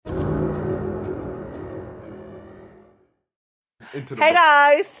into the Hey,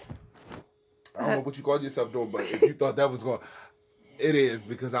 guys. I don't know what you called yourself doing, but if you thought that was going, it is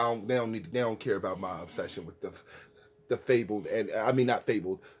because they don't care about my obsession with the fabled and I mean not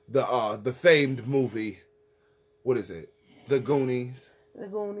fabled the famed movie. What is it? The Goonies. The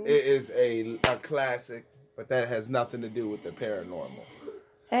Goonies. It is a classic, but that has nothing to do with the paranormal.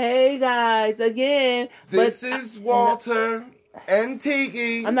 Hey guys, again. This is Walter and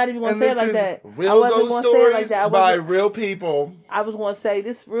Tiki. I'm not even going to say it like that. Real ghost stories by real people. I was going to say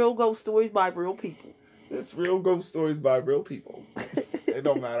this real ghost stories by real people. It's real ghost stories by real people. It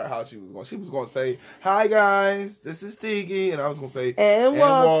don't matter how she was going. She was going to say, "Hi guys, this is Tiki," and I was going to say, "And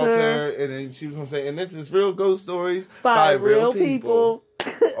Walter," and then she was going to say, "And this is real ghost stories by real people."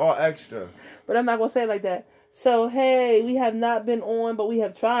 All extra. But I'm not going to say it like that. So hey, we have not been on, but we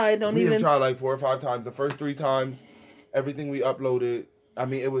have tried. We have tried like 4 or 5 times. The first 3 times, everything we uploaded. I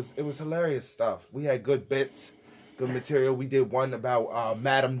mean, it was hilarious stuff. We had good bits, good material. We did one about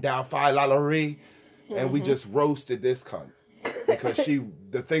Madame Doubtfire Lalaurie. And we just roasted this cunt because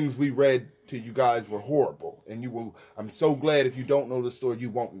the things we read to you guys were horrible. And I'm so glad if you don't know the story, you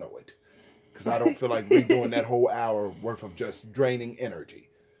won't know it. Because I don't feel like redoing that whole hour worth of just draining energy.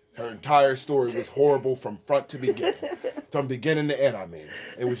 Her entire story was horrible from front to beginning. From beginning to end, I mean.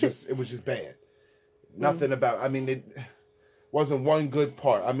 It was just bad. Nothing about, I mean, it wasn't one good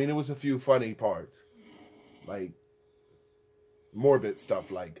part. I mean, it was a few funny parts. Like, morbid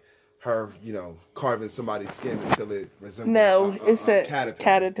stuff like her, carving somebody's skin until it resembles a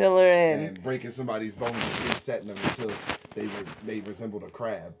caterpillar and breaking somebody's bones and resetting them until they resembled a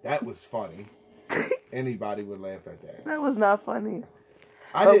crab. That was funny. Anybody would laugh at that. That was not funny.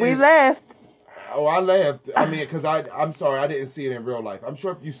 But we laughed. Oh, I laughed. I mean, because I'm sorry, I didn't see it in real life. I'm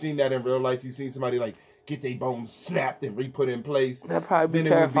sure if you've seen that in real life, you've seen somebody like get their bones snapped and re-put in place. That'd probably be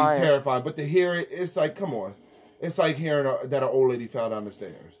terrifying. Then it would be terrifying. But to hear it, it's like, come on. It's like hearing that an old lady fell down the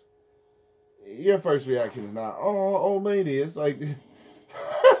stairs. Your first reaction is not, "Oh, old lady." It's like,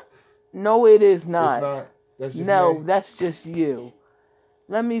 no, it is not. It's not. That's just me. That's just you.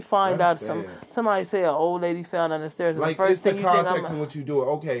 Let me find out somebody say an old lady fell down the stairs. And like, the first it's thing the you context think in what you do it.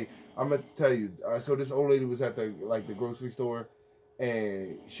 Okay, I'm gonna tell you. So this old lady was at the grocery store,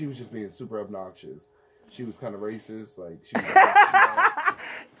 and she was just being super obnoxious. She was kind of racist, like she was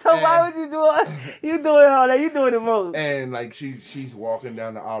So why would you do it? You doing all that? You doing the most. And like she's walking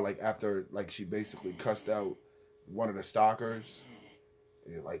down the aisle, like after she basically cussed out one of the stockers,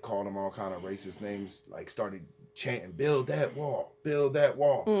 and, like called them all kind of racist names, like started chanting, "Build that wall, build that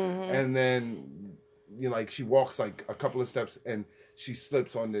wall," and then like she walks like a couple of steps and she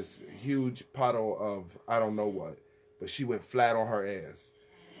slips on this huge puddle of I don't know what, but she went flat on her ass.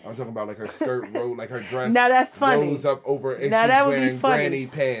 I'm talking about like her skirt rolled, like her dress now that's funny. Rose up over, and now she's that would wearing be funny. granny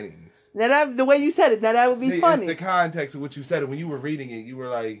panties. Now the way you said it, now that would be funny. It's the context of what you said. When you were reading it, you were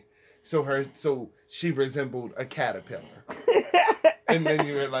like, so she resembled a caterpillar. And then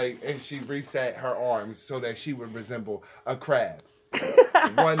you were like, and she reset her arms so that she would resemble a crab.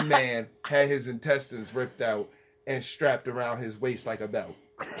 One man had his intestines ripped out and strapped around his waist like a belt.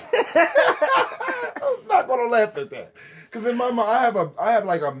 I was not gonna laugh at that. Because in my mind, I have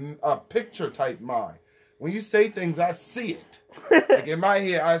like a picture type mind. When you say things, I see it. Like in my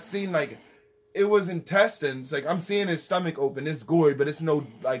head, I seen like it was intestines. Like I'm seeing his stomach open. It's gory, but it's no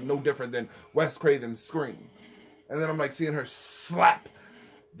different than Wes Craven's Scream. And then I'm like seeing her slap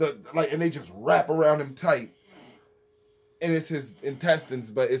and they just wrap around him tight. And it's his intestines,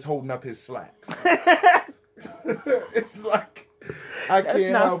 but it's holding up his slacks. It's like I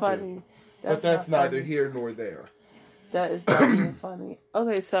can't help it. But that's neither here nor there. That is definitely funny.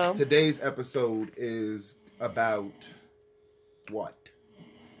 Okay, so today's episode is about what?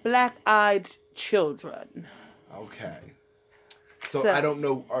 Black-eyed children. Okay. So I don't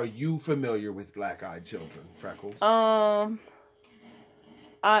know. Are you familiar with black-eyed children, Freckles?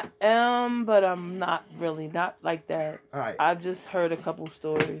 I am, but I'm not like that. All right. I've just heard a couple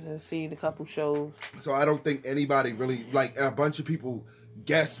stories and seen a couple shows. So I don't think anybody really, like a bunch of people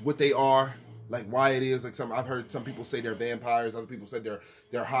guess what they are, like why it is. Like I've heard some people say they're vampires. Other people said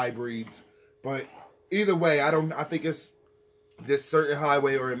they're hybrids. But either way, I think it's this certain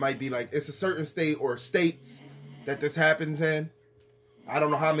highway, or it might be like it's a certain state or states that this happens in. I don't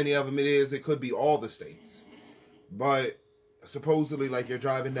know how many of them it is. It could be all the states. But supposedly, like, you're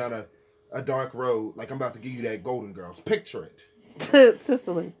driving down a dark road. Like, I'm about to give you that Golden Girls. Picture it.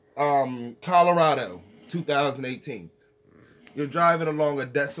 Sicily. Colorado, 2018. You're driving along a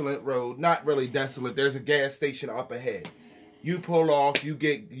desolate road. Not really desolate. There's a gas station up ahead. You pull off. You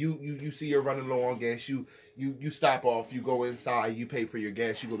see you're running low on gas. You stop off. You go inside. You pay for your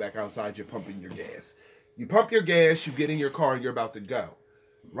gas. You go back outside. You're pumping your gas. You pump your gas, you get in your car, and you're about to go.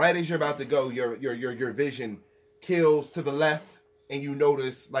 Right as you're about to go, your vision kills to the left, and you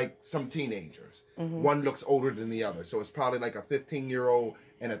notice like some teenagers. Mm-hmm. One looks older than the other, so it's probably like a 15-year-old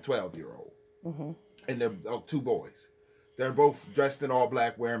and a 12-year-old, mm-hmm. and they're two boys. They're both dressed in all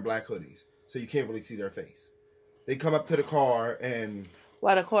black, wearing black hoodies, so you can't really see their face. They come up to the car and.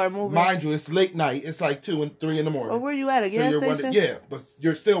 While the car moving? Mind you, it's late night. It's like 2 and 3 in the morning. Well, where you at, a gas station? Yeah, but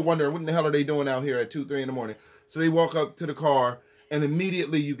you're still wondering, what in the hell are they doing out here at 2, 3 in the morning? So they walk up to the car, and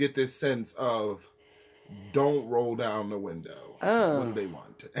immediately you get this sense of, don't roll down the window. Oh. What do they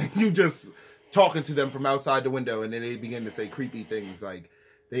want? And you just talking to them from outside the window, and then they begin to say creepy things like,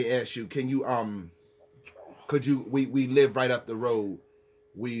 they ask you, can you, we live right up the road.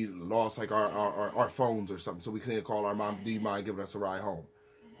 We lost like our phones or something, so we couldn't call our mom. Do you mind giving us a ride home?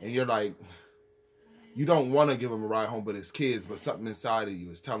 And you're like, you don't want to give them a ride home, but it's kids. But something inside of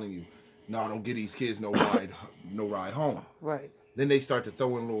you is telling you, no, don't give these kids no ride home. Right. Then they start to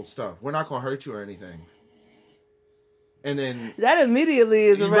throw in little stuff. We're not gonna hurt you or anything. And then that immediately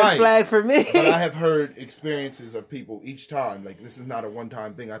is a red flag for me. But I have heard experiences of people each time. Like, this is not a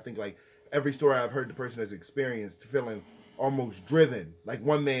one-time thing. I think like every story I've heard, the person has experienced feeling almost driven. Like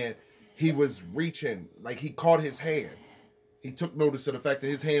one man, he was reaching, like he caught his hand. He took notice of the fact that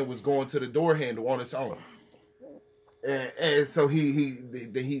his hand was going to the door handle on its own. And so he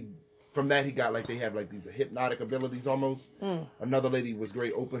from that he got like, they have like these hypnotic abilities almost. Mm. Another lady was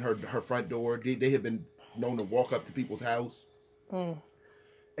great, opened her front door. They had been known to walk up to people's house. Mm.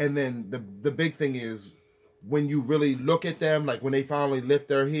 And then the big thing is, when you really look at them, like when they finally lift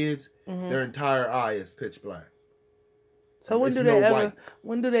their heads, mm-hmm. their entire eye is pitch black. So when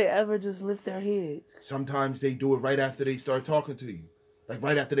do they ever just lift their heads? Sometimes they do it right after they start talking to you. Like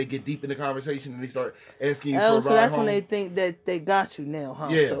right after they get deep in the conversation and they start asking you for a ride so that's home. when they think that they got you now, huh?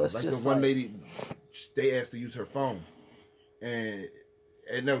 Yeah, so it's like just the one lady, they asked to use her phone. And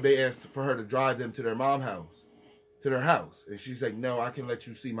no, they asked for her to drive them to their their house. And she's like, no, I can let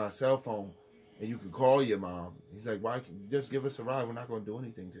you see my cell phone and you can call your mom. He's like, why can't you just give us a ride? We're not going to do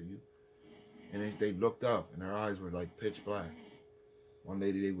anything to you. And they looked up, and her eyes were like pitch black. One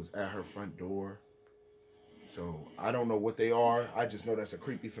lady, they was at her front door. So I don't know what they are. I just know that's a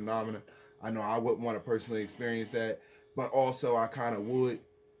creepy phenomenon. I know I wouldn't want to personally experience that, but also I kind of would,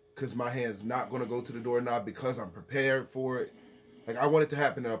 because my hand's not going to go to the doorknob because I'm prepared for it. Like, I want it to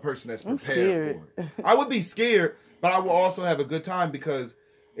happen to a person that's prepared for it. I would be scared, but I will also have a good time because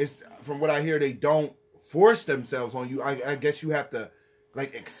it's, from what I hear, they don't force themselves on you. I guess you have to,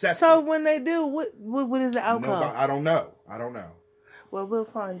 like, accept So it. when they do, what is the outcome? No, I don't know. Well, we'll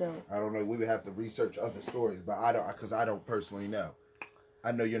find out. I don't know. We would have to research other stories, but because I don't personally know.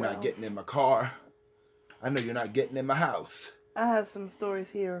 I know you're not getting in my car. I know you're not getting in my house. I have some stories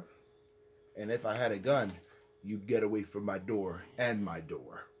here. And if I had a gun, you'd get away from my door and my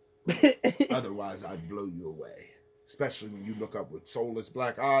door. Otherwise, I'd blow you away. Especially when you look up with soulless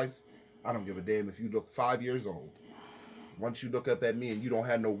black eyes. I don't give a damn if you look 5 years old. Once you look up at me and you don't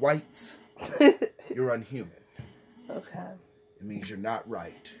have no whites, you're unhuman. Okay. It means you're not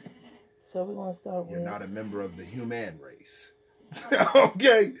right. So we're going to start You're not a member of the human race.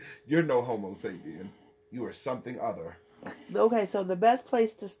 Okay? You're no Homo sapien. You are something other. Okay, so the best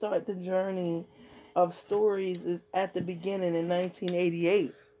place to start the journey of stories is at the beginning in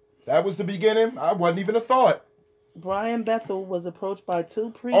 1988. That was the beginning? I wasn't even a thought. Brian Bethel was approached by two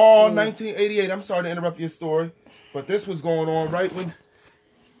preteens. Oh, 1988. I'm sorry to interrupt your story, but this was going on right when...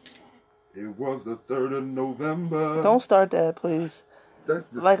 It was the 3rd of November. Don't start that, please. That's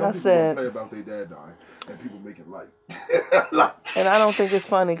just, like some I people said, play about their dad dying, and people make it light. And I don't think it's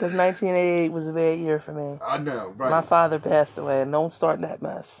funny, because 1988 was a bad year for me. I know, right? My father passed away, and don't start that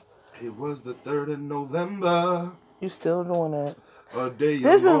mess. It was the 3rd of November. You still doing that?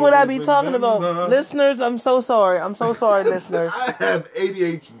 This is what I be talking about. Listeners, I'm so sorry. Listeners. I have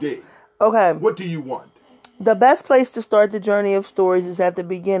ADHD. Okay. What do you want? The best place to start the journey of stories is at the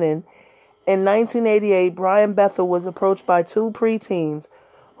beginning. In 1988, Brian Bethel was approached by two preteens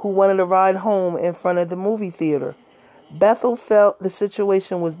who wanted a ride home in front of the movie theater. Bethel felt the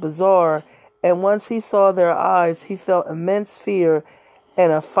situation was bizarre, and once he saw their eyes, he felt immense fear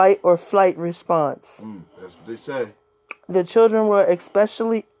and a fight or flight response. That's what they say. The children were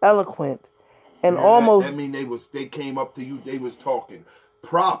especially eloquent and almost... I mean, they came up to you, they was talking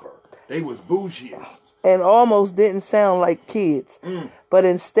proper. They was bougiest. And almost didn't sound like kids, but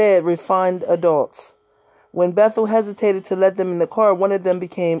instead refined adults. When Bethel hesitated to let them in the car, one of them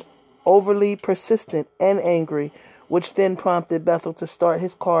became overly persistent and angry, which then prompted Bethel to start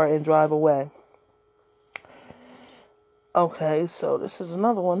his car and drive away. Okay, so this is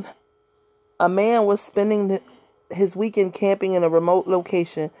another one. A man was spending his weekend camping in a remote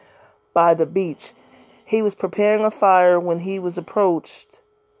location by the beach. He was preparing a fire when he was approached.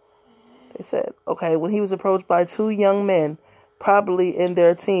 They said, when he was approached by two young men, probably in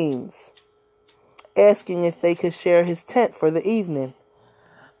their teens, asking if they could share his tent for the evening.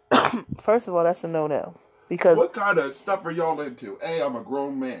 First of all, that's a no-no. Because what kind of stuff are y'all into? A, I'm a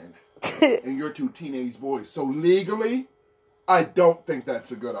grown man, and you're two teenage boys. So legally, I don't think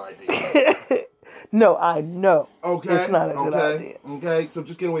that's a good idea. No, I know. Okay. It's not a good idea. Okay, so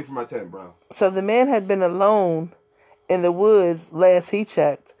just get away from my tent, bro. So the man had been alone in the woods last he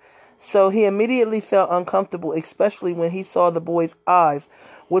checked. So he immediately felt uncomfortable, especially when he saw the boy's eyes,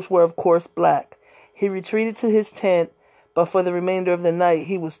 which were, of course, black. He retreated to his tent, but for the remainder of the night,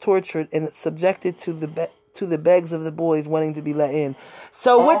 he was tortured and subjected to the begs of the boys wanting to be let in.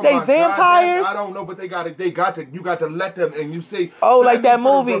 So what they vampires? I don't know, but you got to let them, and you see. Oh, so like that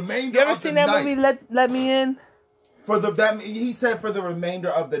movie. You ever seen that movie? Let Me In. He said for the remainder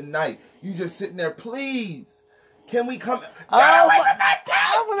of the night, you just sitting there, please. Can we come? I'm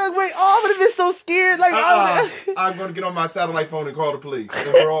gonna be so scared. Like I'm gonna get on my satellite phone and call the police,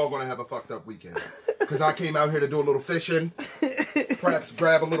 and we're all gonna have a fucked up weekend. Because I came out here to do a little fishing, perhaps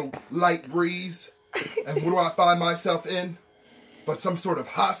grab a little light breeze, and what do I find myself in? But some sort of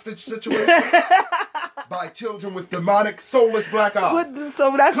hostage situation by children with demonic, soulless black eyes.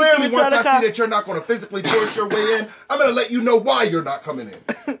 So that's clearly, once I see that you're not going to physically force your way in, I'm going to let you know why you're not coming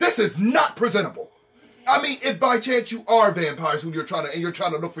in. This is not presentable. I mean, if by chance you are vampires you're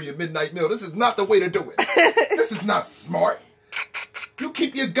trying to look for your midnight meal, this is not the way to do it. This is not smart. You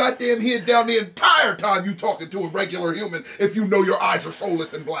keep your goddamn head down the entire time you talking to a regular human if you know your eyes are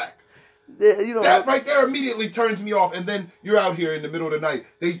soulless and black. That right there immediately turns me off, and then you're out here in the middle of the night.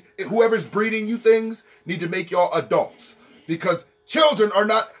 Whoever's breeding you things need to make y'all adults, because children are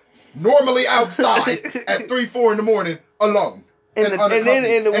not normally outside at 3, 4 in the morning alone. And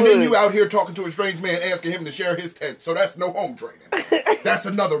then you out here talking to a strange man asking him to share his tent. So that's no home training. That's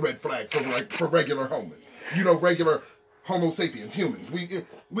another red flag for regular homen. Regular Homo sapiens, humans.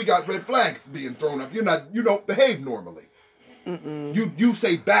 We got red flags being thrown up. You don't behave normally. Mm-mm. You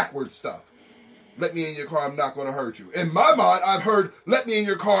say backward stuff. Let me in your car, I'm not going to hurt you. In my mind, I've heard, let me in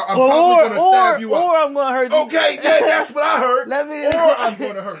your car, I'm probably going to stab you up. Or I'm going to hurt you. Okay, yeah, that's what I heard. Let me in or I'm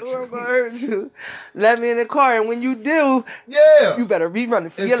going to hurt you. Or I'm going to hurt you. Let me in the car, and when you do, you better be running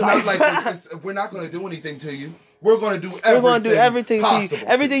for your life. We're not going to do anything to you. We're going to do everything. We're going to do everything to you.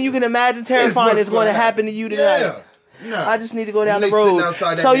 Everything you can imagine terrifying is going to happen to you tonight. Yeah. No. I just need to go down the road.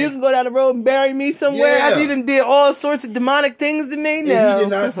 So you can go down the road and bury me somewhere after you done did all sorts of demonic things to me? No. He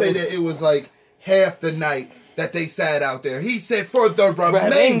did not say that it was like half the night that they sat out there. He said for the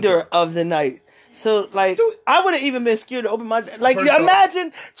remainder of the night. So, like, dude, I would have even been scared to open my... Like,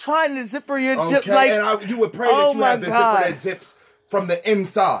 imagine trying to zipper your zip. Like, and you would pray that you have the zipper that zips from the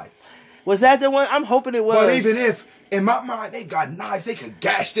inside. Was that the one? I'm hoping it was. But even if... In my mind, they got knives. They could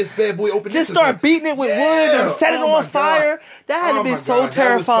gash this bad boy open. Just start beating it with wood and set it on fire. God. That had to be so terrifying.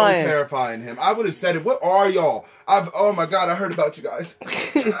 That was so terrifying him. I would have said it. What are y'all? Oh my God, I heard about you guys.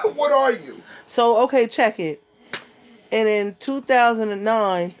 What are you? So, okay, check it. And in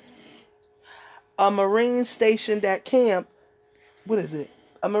 2009, a Marine stationed at Camp... What is it?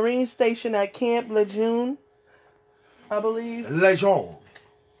 A Marine stationed at Camp Lejeune, I believe. Lejeune.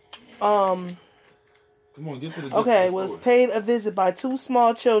 Come on, get to the was paid a visit by two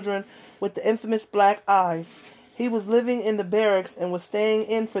small children with the infamous black eyes. He was living in the barracks and was staying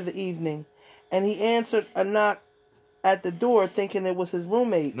in for the evening. And he answered a knock at the door thinking it was his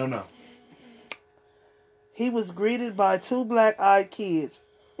roommate. No. He was greeted by two black-eyed kids.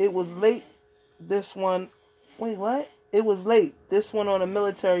 It was late. This one... Wait, what? It was late. This one on a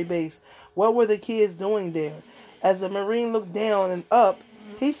military base. What were the kids doing there? As the Marine looked down and up,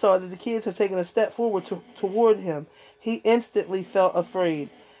 he saw that the kids had taken a step forward toward him. He instantly felt afraid,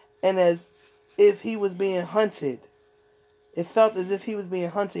 and as if he was being hunted. It felt as if he was being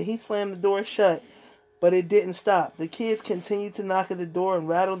hunted. He slammed the door shut, but it didn't stop. The kids continued to knock at the door and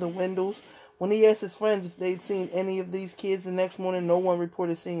rattle the windows. When he asked his friends if they'd seen any of these kids the next morning, no one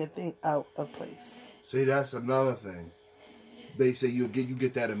reported seeing a thing out of place. See, that's another thing. They say you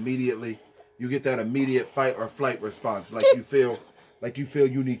get that immediately. You get that immediate fight or flight response, like you feel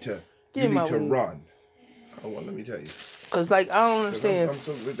you need to run. Oh, well, let me tell you. Cause I don't understand.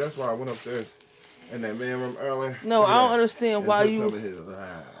 That's why I went upstairs in that man room earlier. No, I don't understand why you.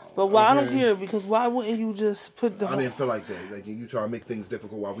 But why I don't care, because why wouldn't you just put the... I didn't feel like that. Like, you try to make things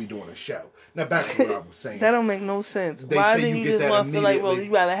difficult while we doing a show. Now, back to what I was saying. That don't make no sense. Why didn't you just want to feel like, well,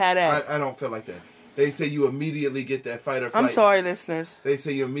 you gotta have that? I don't feel like that. They say you immediately get that fight or flight. I'm sorry, listeners. They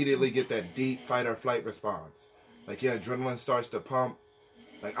say you immediately get that deep fight or flight response. Like your adrenaline starts to pump.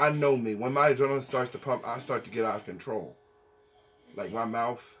 Like I know me. When my adrenaline starts to pump, I start to get out of control. Like my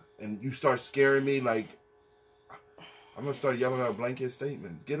mouth, and you start scaring me. Like I'm gonna start yelling out blanket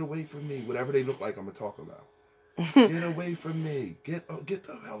statements. Get away from me. Whatever they look like, I'm gonna talk about. Get away from me. Get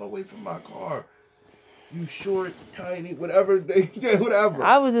the hell away from my car. You short, tiny, whatever. Whatever.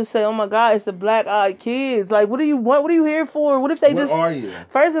 I would just say, oh my God, it's the Black-Eyed Kids. Like, what do you want? What are you here for? What if they What just... are you?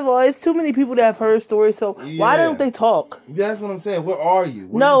 First of all, it's too many people that have heard stories, so why don't they talk? That's what I'm saying. What are you?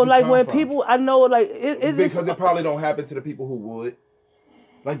 No, like when people... I know, like... It's because it probably don't happen to the people who would.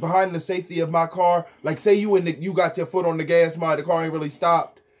 Like, behind the safety of my car, like, say you got your foot on the gas, the car ain't really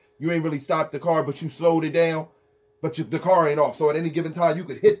stopped. You ain't really stopped the car, but you slowed it down. But the car ain't off. So at any given time, you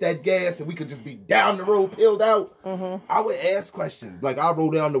could hit that gas and we could just be down the road, peeled out. Mm-hmm. I would ask questions. Like, I'll roll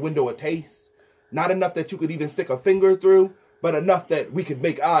down the window a taste. Not enough that you could even stick a finger through, but enough that we could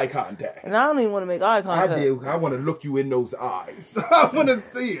make eye contact. And I don't even want to make eye contact. I do. I want to look you in those eyes. I want to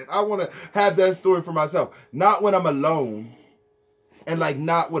see it. I want to have that story for myself. Not when I'm alone and, like,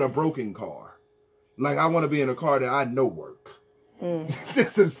 not with a broken car. Like, I want to be in a car that I know work.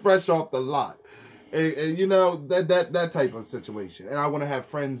 This is fresh off the lot. And you know, that type of situation. And I want to have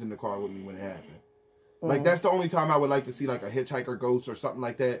friends in the car with me when it happens. Like, that's the only time I would like to see, like, a hitchhiker ghost or something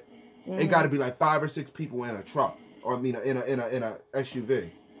like that. It got to be, like, 5 or 6 people in a truck. Or, I mean, in a SUV.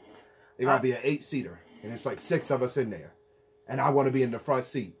 It got to be an 8-seater. And it's, like, 6 of us in there. And I want to be in the front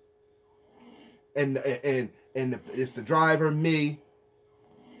seat. And it's the driver, me,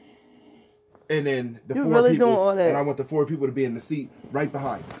 and then the 4 really people. Doing all that. And I want the 4 people to be in the seat right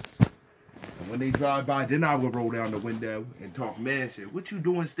behind us. When they drive by, then I will roll down the window and talk mad shit. What you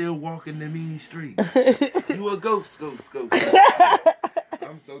doing still walking the mean streets? You a ghost.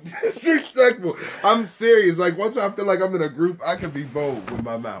 I'm so disrespectful. I'm serious. Like, once I feel like I'm in a group, I can be bold with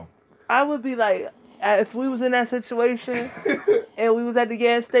my mouth. I would be like, if we was in that situation and we was at the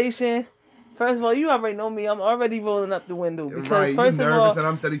gas station, first of all, you already know me. I'm already rolling up the window because first of all, and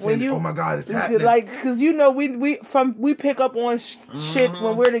I'm steady saying, "Oh my God, it's happening!" Like, because you know, we pick up on shit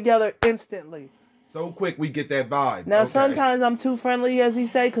when we're together instantly. So quick, we get that vibe. Now, sometimes I'm too friendly, as he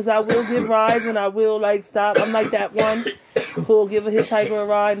say, because I will give rides and I will like stop. I'm like that one who'll give a hitchhiker a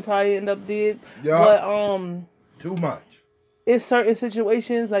ride and probably end up dead. Yeah. But too much. It's certain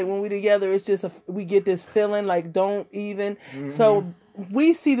situations like when we together, it's just we get this feeling like don't even. So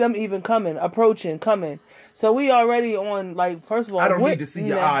we see them even coming. So we already on, like, first of all, I don't need to see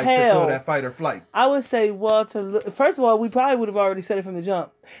your eyes to feel that fight or flight. I would say, Walter, first of all, we probably would have already said it from the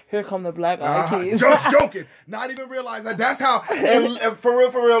jump. Here come the Black-Eyed Kids. Just joking. Not even realize that. That's how, and for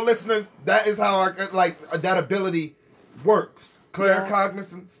real, listeners, that is how that ability works.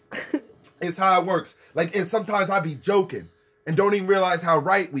 Claircognizance is how it works. Like, and sometimes I be joking and don't even realize how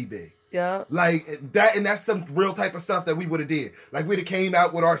right we be. Yeah. Like that, and that's some real type of stuff that we would have did. Like we'd have came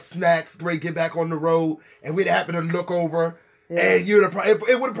out with our snacks, great, get back on the road, and we'd happen to look over, and it would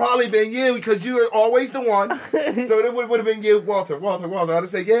have probably been you because you were always the one. So it would have been you, Walter. I'd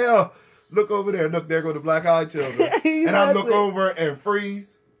say, yeah, look over there. Look, there go the Black-Eyed Children. And I'd look over and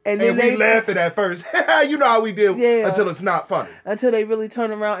freeze. And we laughing at first. You know how we do until it's not funny. Until they really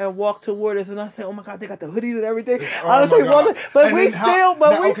turn around and walk toward us. And I say, oh my God, they got the hoodies and everything. I was like, well, but we still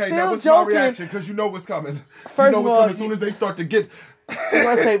now what's joking. My reaction? Because you know what's coming. First of all, as soon as they start to get... You're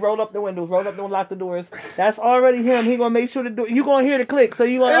going to say, roll up the windows, don't lock the doors. That's already him. He going to make sure the door... You're going to hear the click. So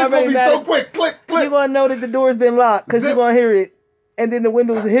you're going to already... It's going to be so quick. Click. You're going to know that the door's been locked because you're going to hear it. And then his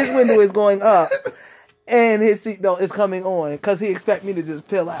window is going up. And his seatbelt is coming on because he expect me to just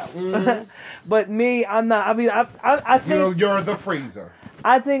peel out. But me, I'm not. I mean, I think you're the freezer.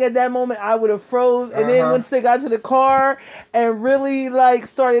 I think at that moment I would have froze, and then once they got to the car and really like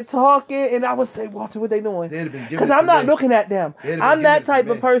started talking, and I would say, Walter, what they doing? Because I'm not looking at them. I'm that type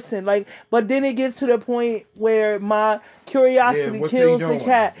of person. Like, but then it gets to the point where my curiosity kills the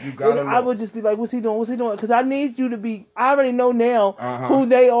cat. I would just be like, what's he doing? Because I need you to be. I already know now who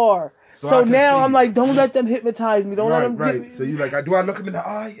they are. So now I'm like, don't let them hypnotize me. Don't let them get me. So you like, do I look them in the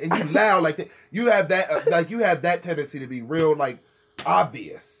eye? And you loud like that. You have that, you have that tendency to be real, like,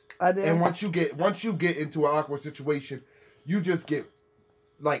 obvious. I do. And once you get into an awkward situation, you just get,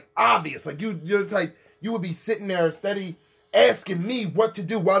 like, obvious. Like, you're like, you would be sitting there steady asking me what to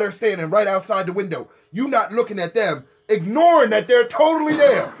do while they're standing right outside the window. You not looking at them, ignoring that they're totally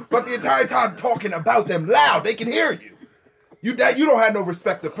there. But the entire time talking about them loud. They can hear you. You don't have no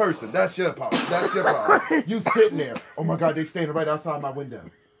respect of person. That's your problem. You sitting there. Oh my God, they standing right outside my window.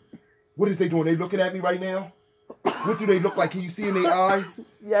 What is they doing? They looking at me right now? What do they look like? Can you see in their eyes?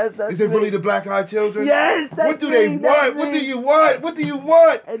 Yes, that's Is it me. really the black-eyed children? Yes, that's What do they me, want? that's What me. do you want? What do you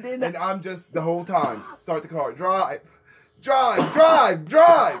want? And then And I'm just the whole time. Start the car. Drive. Drive. Drive.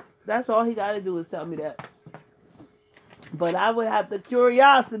 Drive. that's all he got to do is tell me that. But I would have the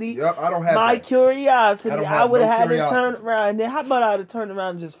curiosity. Yep, I don't have my that. curiosity. I don't I have would no have had to curiosity. turn around. And then how about I would have turned around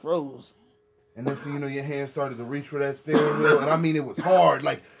and just froze? And next thing you know, your hand started to reach for that steering wheel. And I mean, it was hard.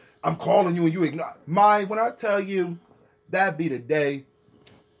 Like, I'm calling you and you ignore. When I tell you, that'd be the day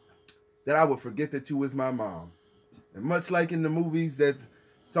that I would forget that you was my mom. And much like in the movies that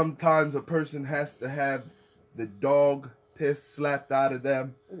sometimes a person has to have the dog piss slapped out of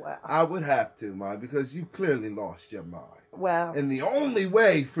them, Wow. I would have to, man, because you clearly lost your mind. Wow. And the only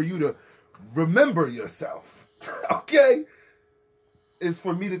way for you to remember yourself, okay, is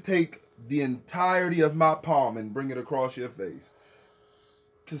for me to take the entirety of my palm and bring it across your face.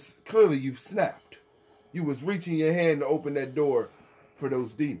 Because clearly you've snapped. You was reaching your hand to open that door for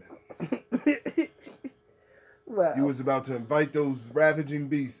those demons. Wow. You was about to invite those ravaging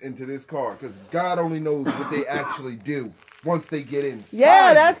beasts into this car, because God only knows what they actually do once they get inside.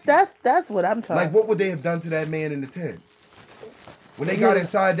 Yeah, with you. that's what I'm talking. Like, what would they have done to that man in the tent? When they got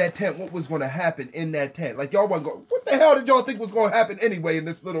inside that tent, what was going to happen in that tent? Like, y'all wasn't going, what the hell did y'all think was going to happen anyway in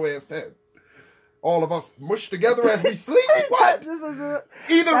this little ass tent? All of us mushed together as we sleep? What?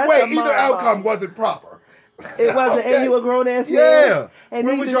 Either way, either outcome wasn't proper. It wasn't. Okay. And you a grown ass man. Yeah. And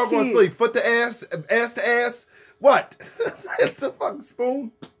Where he's was a y'all going to kid. sleep? Foot to ass to ass? What? The fucking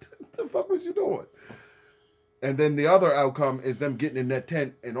spoon? What the fuck was you doing? And then the other outcome is them getting in that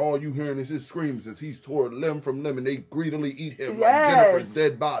tent, and all you hearing is his screams as he's torn limb from limb, and they greedily eat him like Jennifer's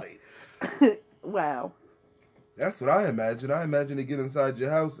dead body. Wow. That's what I imagine. I imagine they get inside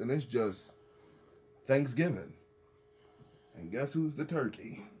your house, and it's just Thanksgiving. And guess who's the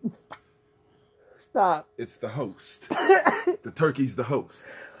turkey? Stop. It's the host. The turkey's the host.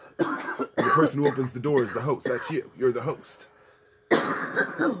 And the person who opens the door is the host. That's you. You're the host.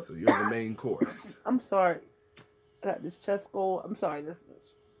 So you're the main course. I'm sorry. I got this chest cold. I'm sorry,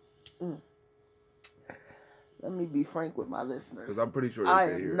 listeners. Let me be frank with my listeners. Because I'm pretty sure I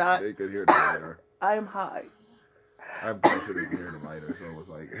they am could hear. not- They could hear the lighter. I am high. I'm pretty sure they could hear the lighter. So it was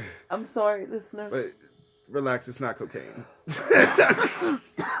like, I'm sorry, listeners. but relax. It's not cocaine.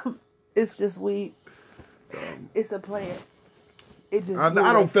 It's just weed. So, It's a plant. It just. I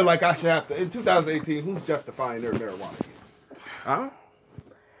don't feel like I should have to. In 2018, who's justifying their marijuana use? Huh?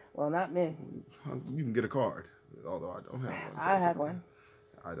 Well, not me. You can get a card. Although I don't have one. I have one.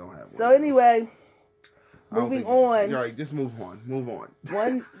 I don't have one. So anyway, I don't moving think- on. All right, just move on. Move on.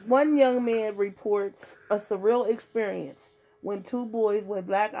 One young man reports a surreal experience when two boys with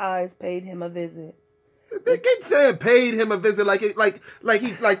black eyes paid him a visit. They keep saying paid him a visit like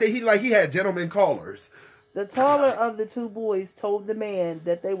he had gentlemen callers. The taller of the two boys told the man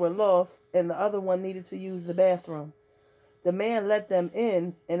that they were lost and the other one needed to use the bathroom. The man let them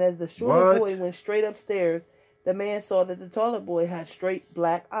in, and as the shorter boy went straight upstairs, the man saw that the taller boy had straight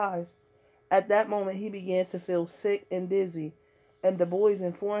black eyes. At that moment, he began to feel sick and dizzy, and the boys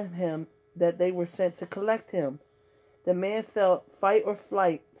informed him that they were sent to collect him. The man felt fight or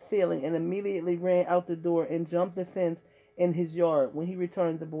flight feeling and immediately ran out the door and jumped the fence in his yard. When he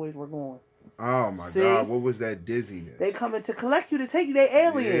returned, the boys were gone. Oh my See? God! What was that dizziness? They coming to collect you, to take you. They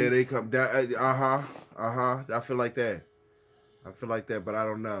aliens. Yeah, they come down. I feel like that. But I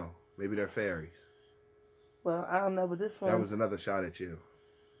don't know. Maybe they're fairies. Well, I don't know, but this one. That was another shot at you.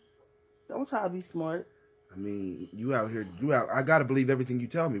 Don't try to be smart. I mean, you out here. I gotta believe everything you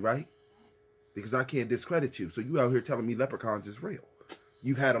tell me, right? Because I can't discredit you. So you out here telling me leprechauns is real.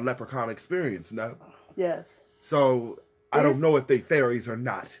 You've had a leprechaun experience, no? Yes. So I don't know if they fairies or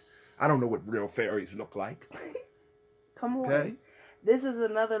not. I don't know what real fairies look like. Come on. Okay. This is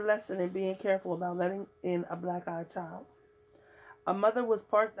another lesson in being careful about letting in a black-eyed child. A mother was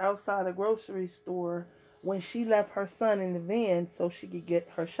parked outside a grocery store when she left her son in the van so she could get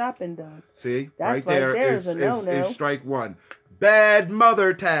her shopping done. See, That's right there is a no-no. is strike one. Bad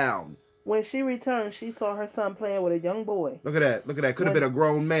mother town. When she returned, she saw her son playing with a young boy. Look at that. Could have been a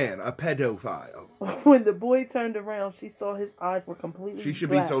grown man, a pedophile. When the boy turned around, she saw his eyes were completely She should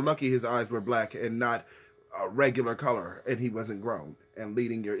black. be so lucky his eyes were black and not a regular color, and he wasn't grown and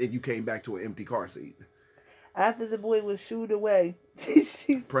you came back to an empty car seat. After the boy was shooed away,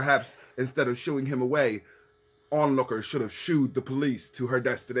 Perhaps instead of shooing him away, onlookers should have shooed the police to her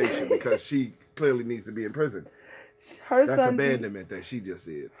destination because she clearly needs to be in prison. That's abandonment that she just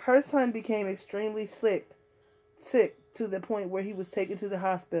did. Her son became extremely sick sick to the point where he was taken to the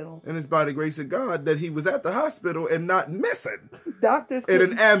hospital. And it's by the grace of God that he was at the hospital and not missing. Doctors in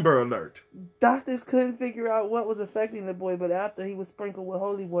an Amber Alert. Doctors couldn't figure out what was affecting the boy, but after he was sprinkled with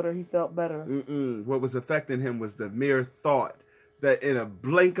holy water, he felt better. What was affecting him was the mere thought that in a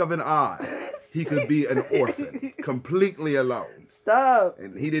blink of an eye, he could be an orphan, completely alone. Stop.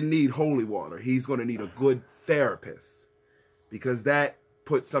 And he didn't need holy water. He's going to need a good therapist, because that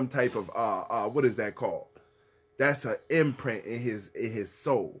put some type of what is that called? That's an imprint in his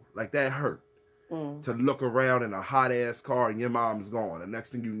soul. Like, that hurt. To look around in a hot ass car and your mom's gone. The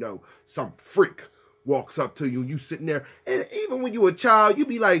next thing you know, some freak walks up to you and you sitting there. And even when you a child, you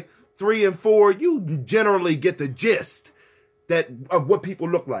be like 3 and 4, you generally get the gist of what people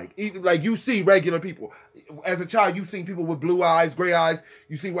look like. Even like, you see regular people. As a child, you've seen people with blue eyes, gray eyes.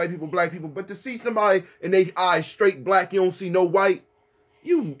 You see white people, black people. But to see somebody and they eyes straight black, you don't see no white.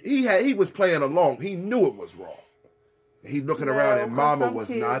 He was playing along. He knew it was wrong. He looking around and mama was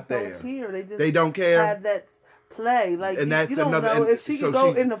not there. They don't care. Have that play, like, and that's you don't another. know if she could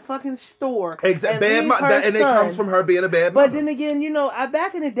go in the fucking store. Exactly, and it comes from her being a bad mother. But then again,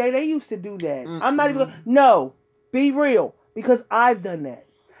 back in the day they used to do that. I'm not even. No, be real, because I've done that.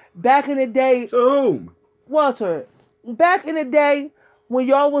 Back in the day. To whom? Walter. Back in the day when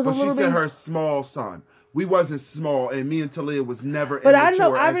y'all was a little bit. She said her small son. We wasn't small, and me and Talia was never. But I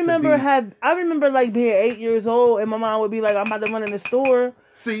know, I remember like being 8 years old, and my mom would be like, "I'm about to run in the store."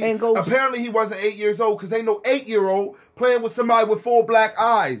 See, and go. Apparently, he wasn't 8 years old, because ain't no 8-year-old playing with somebody with 4 black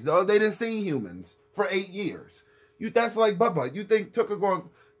eyes. Though they didn't see humans for 8 years. That's like Bubba. You think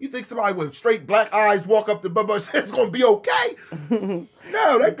You think somebody with straight black eyes walk up to Bubba and say it's going to be okay?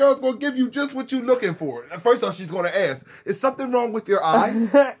 No, that girl's going to give you just what you're looking for. First off, she's going to ask, is something wrong with your eyes?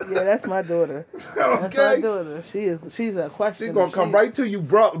 Yeah, that's my daughter. Okay. That's my daughter. She's a question. She's going to come right to you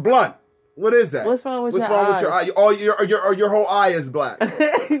blunt. What is that? What's wrong with your eye? Oh, your whole eye is black.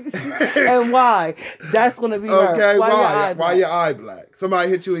 And why? That's going to be her. Okay, why your eye black?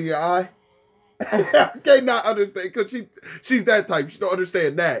 Somebody hit you in your eye? I cannot understand, because she's that type. She don't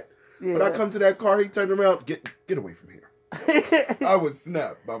understand that. Yeah. When I come to that car, he turned around, get away from here. I was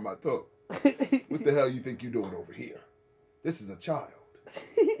snapped by my tongue. What the hell you think you're doing over here? This is a child.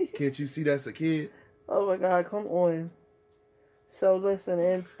 Can't you see that's a kid? Oh my God, come on. So listen,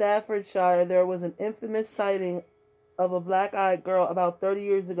 in Staffordshire, there was an infamous sighting of a black-eyed girl about 30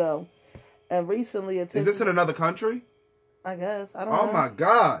 years ago. And recently... Is this in another country? I guess. I don't know. Oh my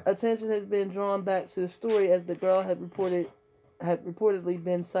God. Attention has been drawn back to the story as the girl had reportedly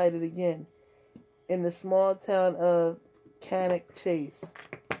been sighted again in the small town of Cannock Chase.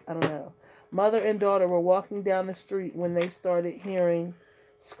 I don't know. Mother and daughter were walking down the street when they started hearing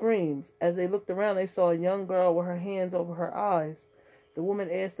screams. As they looked around, they saw a young girl with her hands over her eyes. The woman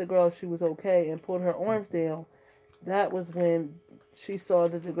asked the girl if she was okay and pulled her arms down. That was when she saw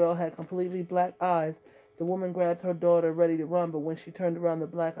that the girl had completely black eyes. The woman grabbed her daughter, ready to run, but when she turned around, the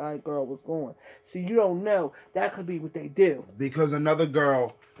black-eyed girl was gone. So you don't know. That could be what they do. Because another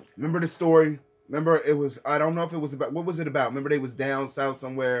girl, remember the story? Remember it was, I don't know if it was about, what was it about? Remember they was down south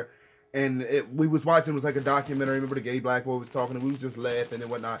somewhere, and we was watching, it was like a documentary. Remember the gay black boy was talking, and we was just laughing and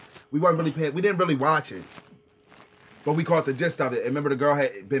whatnot. We didn't really watch it. But we caught the gist of it. And remember the girl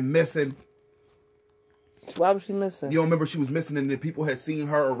had been missing. Why was she missing? You don't remember she was missing, and the people had seen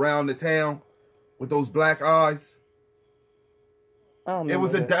her around the town with those black eyes? I don't know. It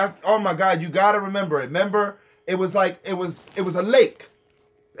was oh my God, you gotta remember it. Remember, it was like, it was a lake.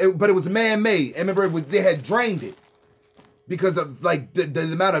 But it was man-made. And remember, they had drained it because of like the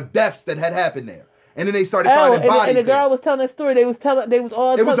amount of deaths that had happened there. And then they started finding bodies. And the girl was telling that story. It was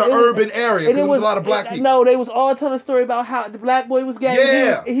an urban area because there was a lot of black people. No, they was all telling a story about how the black boy was gay.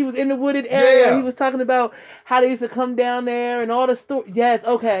 Yeah. He was in the wooded area. Yeah. He was talking about how they used to come down there and all the story. Yes,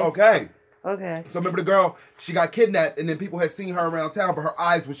 okay. Okay. Okay. So remember the girl, she got kidnapped, and then people had seen her around town, but her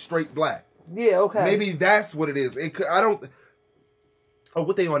eyes were straight black. Yeah, okay. Maybe that's what it is. Oh,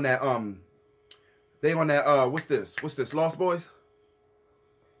 what they on that, what's this, Lost Boys?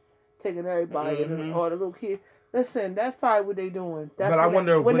 Taking everybody and all the little kids. Listen, that's probably what they doing. But I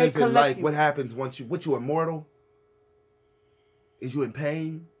wonder, what is it like? What happens once you immortal? Is you in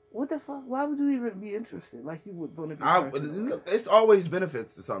pain? What the fuck? Why would you even be interested? Like you would want to be. Look, it's always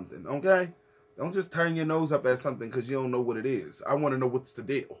benefits to something, okay? Don't just turn your nose up at something because you don't know what it is. I want to know what's the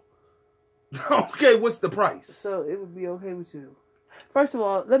deal. Okay, what's the price? So it would be okay with you. First of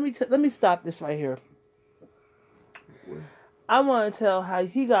all, let me stop this right here. What? I want to tell how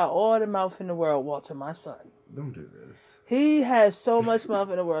he got all the mouth in the world, Walter, my son. Don't do this. He has so much mouth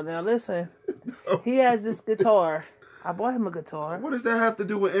in the world. Now listen, he has this guitar. I bought him a guitar. What does that have to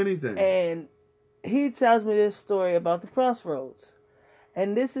do with anything? And he tells me this story about the crossroads.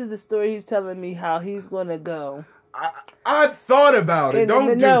 And this is the story he's telling me how he's going to go. I thought about it. Don't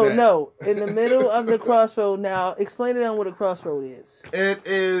do that. No. In the middle of the crossroad. Now, explain to them what a crossroad is. It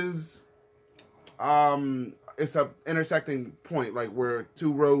is, it's a intersecting point, like where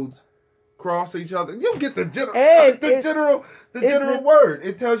two roads cross each other. You get the general word.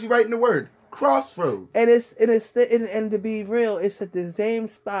 It tells you right in the word. Crossroads. And to be real, it's at the same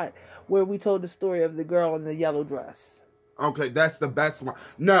spot where we told the story of the girl in the yellow dress. Okay, that's the best one.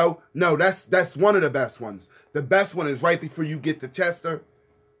 No, that's one of the best ones. The best one is right before you get to Chester,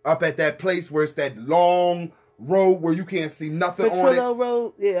 up at that place where it's that long road where you can't see nothing on it.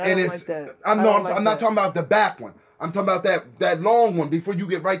 Road, yeah, I don't like that. I'm not talking about the back one. I'm talking about that long one before you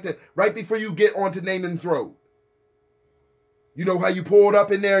get right before you get onto Naaman's Road. You know how you pulled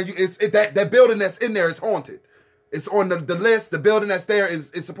up in there? That building that's in there is haunted. It's on the list. The building that's there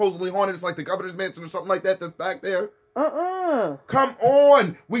is supposedly haunted. It's like the governor's mansion or something like that that's back there. Come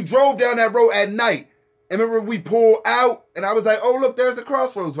on. We drove down that road at night. And remember we pulled out and I was like, oh, look, there's the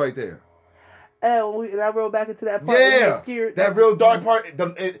crossroads right there. And I rode back into that part. Yeah. That real dark part.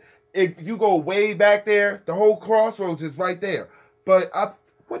 If you go way back there, the whole crossroads is right there. But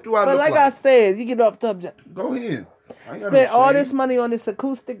what do I look like? But like I said, you get off subject. Go ahead. Spent all this money on this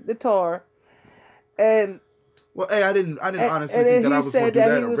acoustic guitar. And... Well, hey, I didn't honestly think that I was going to do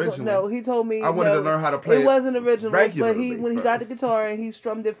that originally. No, he told me I wanted to learn how to play it. It wasn't original, but when he got the guitar and he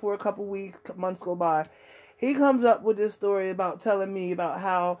strummed it for a couple weeks, months go by, he comes up with this story about telling me about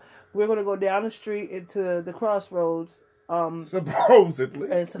how we're going to go down the street into the crossroads.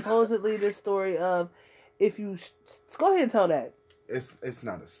 Supposedly. And supposedly this story of if you... Go ahead and tell that. It's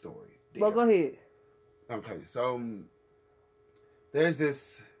not a story. Dear. Well, go ahead. Okay, so there's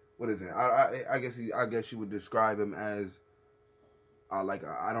this... What is it? I guess you would describe him as I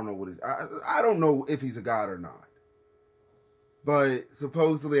don't know what I don't know if he's a god or not. But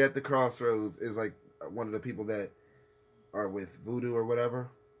supposedly at the crossroads is like one of the people that are with voodoo or whatever.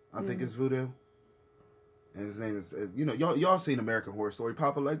 I think it's voodoo. And his name is y'all seen American Horror Story,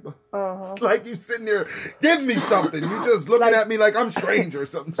 Papa Legba? Uh-huh. It's like you sitting there, give me something. You just looking at me like I'm strange or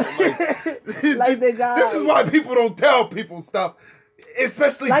something. Like the guy. This is why people don't tell people stuff.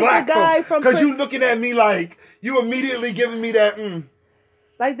 Especially like black folk, because you looking at me like you immediately giving me that.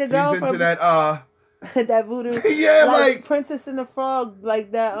 Like the girl he's into from that that voodoo. Yeah, like Princess and the Frog,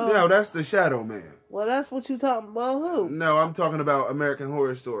 like that. No, that's the Shadow Man. Well, that's what you talking about. Who? No, I'm talking about American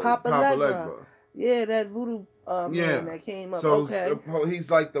Horror Story. Papa Legba. Yeah, that voodoo man that came up. So okay. He's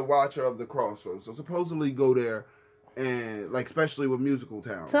like the watcher of the crossroads. So supposedly go there, and like especially with Musical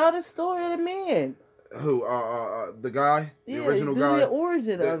Town. Tell the story of the man. Who? The guy? The original guy? The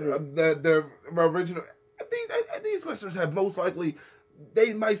origin of it. The original... These listeners have most likely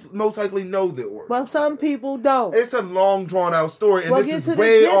know the origin. But some people don't. It's a long, drawn-out story, and this is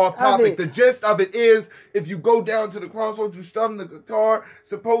way off topic. The gist of it is, if you go down to the crossroads, you strum the guitar,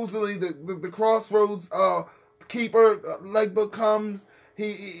 supposedly the crossroads keeper, Legba comes,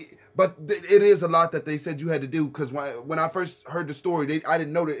 But it is a lot that they said you had to do, because when I first heard the story, I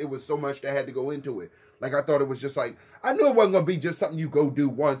didn't know that it was so much that had to go into it. Like, I thought it was just like, I knew it wasn't going to be just something you go do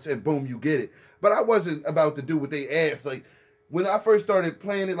once and boom, you get it. But I wasn't about to do what they asked. Like, when I first started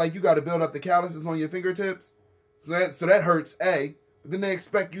playing it, like, you got to build up the calluses on your fingertips. So that hurts, A. But then they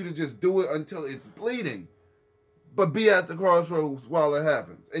expect you to just do it until it's bleeding. But be at the crossroads while it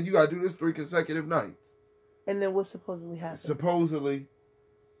happens. And you got to do this 3 consecutive nights. And then what supposedly happens? Supposedly...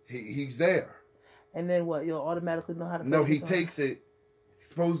 He's there. And then what? You'll automatically know how to play No, he takes it. He's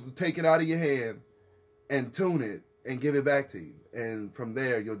supposed to take it out of your hand and tune it and give it back to you. And from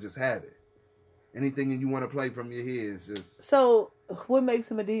there, you'll just have it. Anything you want to play from your head is just... So, what makes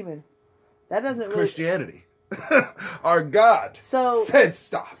him a demon? That doesn't really... Christianity. Our God said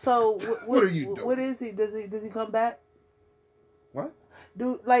stop. So, what are you doing? What is he? Does he come back? What?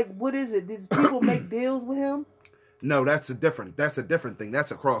 What is it? Did people make deals with him? No, that's a different thing.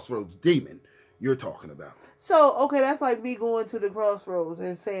 That's a crossroads demon you're talking about. So, okay, that's like me going to the crossroads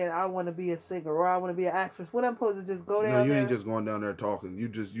and saying I want to be a singer or I want to be an actress. What I'm supposed to just go down there? No, you ain't just going down there talking.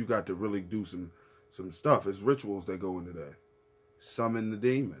 You got to really do some stuff. It's rituals that go into that. Summon the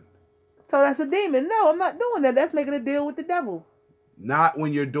demon. So that's a demon. No, I'm not doing that. That's making a deal with the devil. Not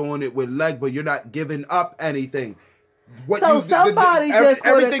when you're doing it with Legba. You're not giving up anything. Somebody just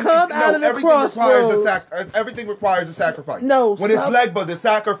going to come out of the crossroads. Everything requires a sacrifice. No, when it's Legba, the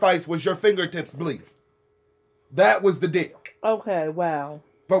sacrifice was your fingertips bleeding. That was the deal. Okay, wow.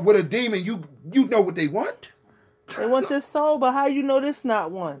 But with a demon, you know what they want. They want your soul, but how you know this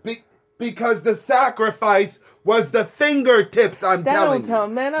not one? Because the sacrifice was the fingertips, I'm telling you. That don't tell,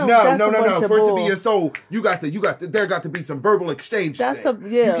 man. No. For it to be your soul, there got to be some verbal exchange. That's there.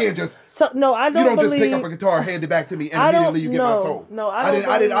 yeah. You can't just. So, no, I don't You don't believe, just pick up a guitar, hand it back to me, and immediately you get my soul. No,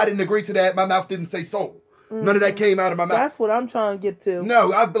 I didn't agree to that. My mouth didn't say soul. None of that came out of my mouth. That's what I'm trying to get to.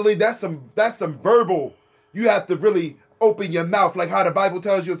 No, I believe that's some verbal. You have to really open your mouth, like how the Bible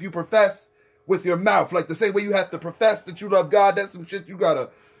tells you if you profess with your mouth, like the same way you have to profess that you love God. That's some shit you gotta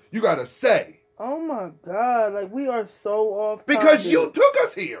say. Oh my God! Like we are so off. Because you took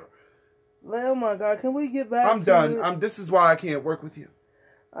us here. Oh my God! Can we get back? I'm done. This is why I can't work with you.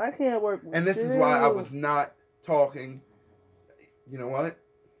 I can't work with you. And this is why I was not talking. You know what?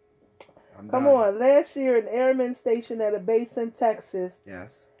 Come on. Last year, an airman stationed at a base in Texas.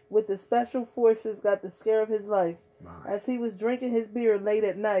 Yes. With the special forces got the scare of his life as he was drinking his beer late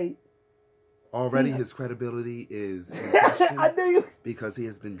at night. Already his credibility is in question. I knew you. Because he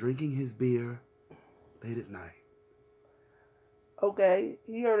has been drinking his beer late at night. Okay,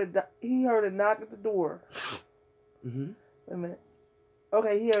 he heard a knock at the door. Mm-hmm. Wait a minute.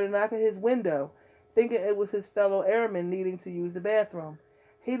 Okay, he heard a knock at his window, thinking it was his fellow airman needing to use the bathroom.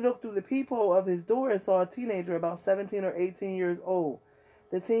 He looked through the peephole of his door and saw a teenager about 17 or 18 years old.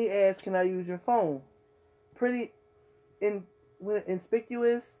 The teen asked, "Can I use your phone?" Pretty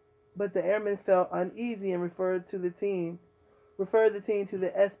inconspicuous, but the airman felt uneasy and referred the teen to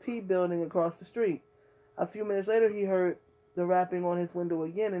the SP building across the street. A few minutes later, he heard the rapping on his window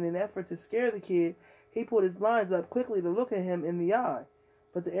again. In an effort to scare the kid, he pulled his blinds up quickly to look at him in the eye.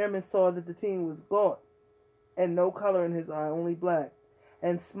 But the airman saw that the teen was gaunt and no color in his eye, only black,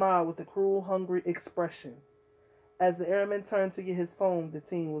 and smiled with a cruel, hungry expression. As the airman turned to get his phone, the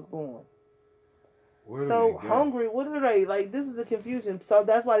teen was gone. So hungry, what are they? Like, this is the confusion. So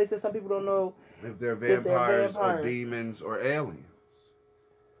that's why they said some people don't know if they're vampires or demons or aliens.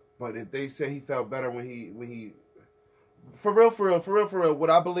 But if they say he felt better when he for real, what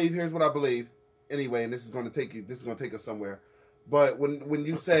I believe, here's what I believe. Anyway, and this is gonna take us somewhere. But when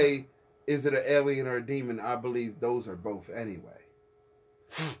you say, is it an alien or a demon, I believe those are both anyway.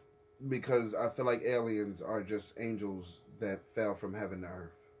 Because I feel like aliens are just angels that fell from heaven to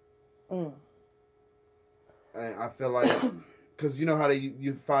earth. And I feel like, because you know how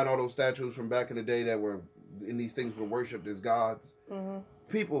you find all those statues from back in the day that were, and these things were worshipped as gods? Mm-hmm.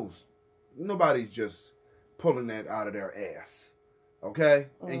 Nobody's just pulling that out of their ass. Okay?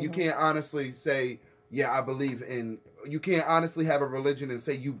 Mm-hmm. And you can't honestly say, yeah, I believe in, you can't honestly have a religion and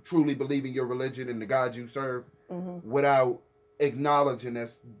say you truly believe in your religion and the God you serve without acknowledging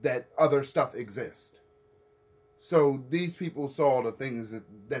that other stuff exists. So these people saw the things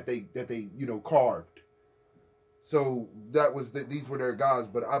that they carved. So these were their gods.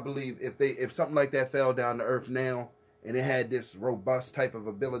 But I believe if something like that fell down to earth now and it had this robust type of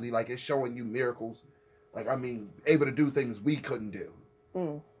ability, like it's showing you miracles, like able to do things we couldn't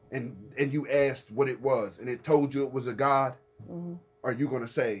do, and you asked what it was and it told you it was a god, are you gonna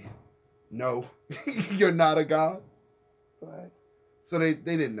say, no, you're not a god? Right. So they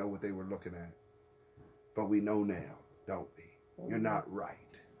didn't know what they were looking at. But we know now, don't we? You're not right.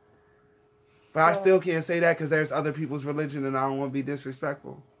 But I still can't say that because there's other people's religion and I don't want to be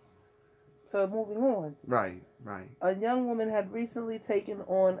disrespectful. So moving on. Right. A young woman had recently taken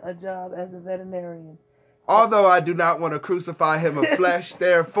on a job as a veterinarian. Although I do not want to crucify him of flesh,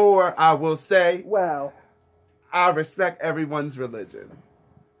 therefore I will say, wow, I respect everyone's religion.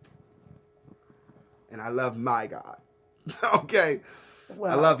 And I love my God. Okay. Wow.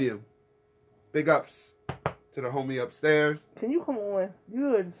 I love you. Big ups to the homie upstairs. Can you come on? You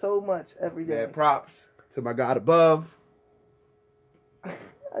heard so much every day. Mad props to my God above.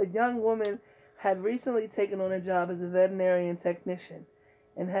 A young woman had recently taken on a job as a veterinarian technician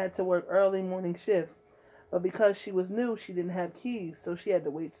and had to work early morning shifts. But because she was new, she didn't have keys, so she had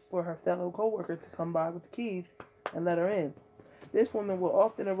to wait for her fellow coworker to come by with the keys and let her in. This woman will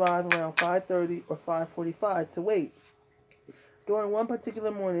often arrive around 5:30 or 5:45 to wait. During one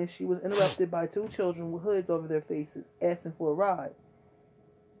particular morning, she was interrupted by two children with hoods over their faces, asking for a ride.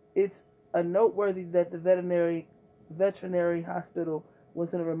 It's noteworthy that the veterinary hospital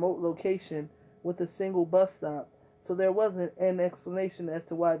was in a remote location with a single bus stop, so there wasn't an explanation as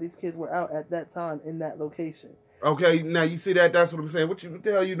to why these kids were out at that time in that location. Okay, now you see that? That's what I'm saying. What the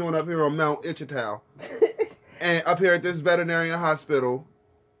hell are you doing up here on Mount Ichitau? And up here at this veterinarian hospital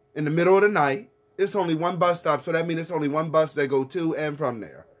in the middle of the night? It's only one bus stop, so that means it's only one bus that go to and from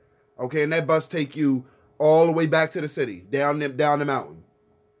there. Okay, and that bus take you all the way back to the city, down the mountain.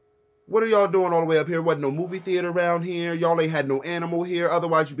 What are y'all doing all the way up here? Wasn't no movie theater around here. Y'all ain't had no animal here.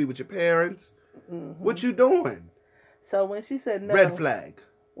 Otherwise, you'd be with your parents. Mm-hmm. What you doing? So when she said no... Red flag.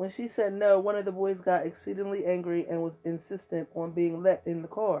 When she said no, one of the boys got exceedingly angry and was insistent on being let in the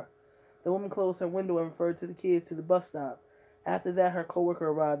car. The woman closed her window and referred to the kids to the bus stop. After that, her coworker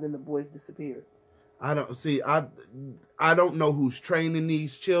arrived and the boys disappeared. I don't see. I don't know who's training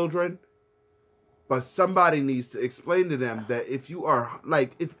these children, but somebody needs to explain to them that if you are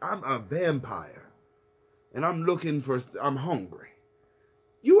like, if I'm a vampire, and I'm hungry.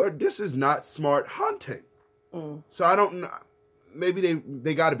 This is not smart hunting. So I don't know. Maybe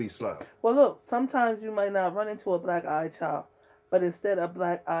they got to be slow. Well, look, sometimes you might not run into a black-eyed child, but instead a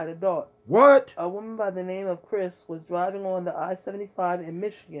black-eyed adult. What? A woman by the name of Chris was driving on the I-75 in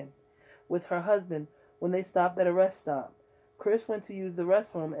Michigan with her husband when they stopped at a rest stop. Chris went to use the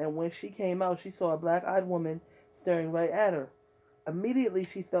restroom, and when she came out, she saw a black-eyed woman staring right at her. Immediately,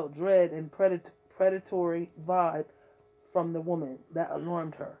 she felt dread and predatory vibe from the woman. That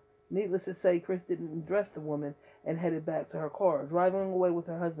alarmed her. Needless to say, Chris didn't address the woman and headed back to her car, driving away with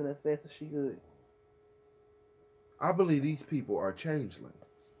her husband as fast as she could. I believe these people are changelings.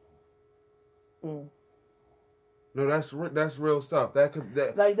 Mm. No, that's real stuff.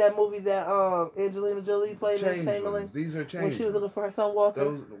 Like that movie that Angelina Jolie played in Changeling. These are changelings. When she was looking for her son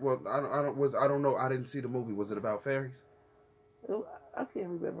Walter. I don't know. I didn't see the movie. Was it about fairies? I can't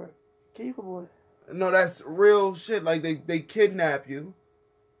remember. Can you come on? No, that's real shit. Like they kidnap you,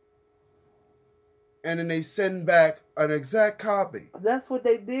 and then they send back an exact copy. That's what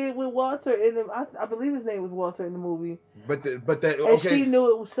they did with Walter in the. I believe his name was Walter in the movie. But and she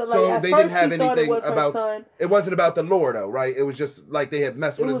knew it was so. Like, so at they first didn't have she thought anything it was about. Her son. It wasn't about the lore though, right? It was just like they had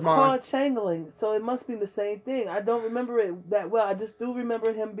messed with his mind. It was called Changeling, so it must be the same thing. I don't remember it that well. I just do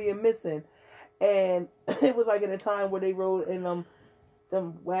remember him being missing, and it was like in a time where they rode in them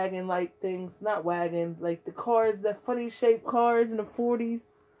wagon like things, not wagon, like the cars, the funny shaped cars in the 40s.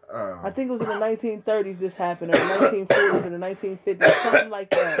 I think it was in the 1930s this happened, or the 1940s or the 1950s, something like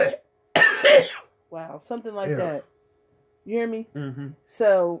that. Wow, something like that. You hear me? Mm-hmm.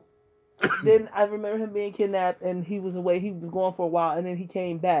 So then I remember him being kidnapped, and he was away. He was gone for a while, and then he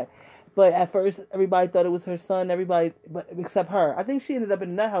came back. But at first, everybody thought it was her son. But except her. I think she ended up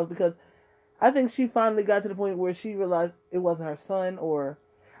in that house because I think she finally got to the point where she realized it wasn't her son, or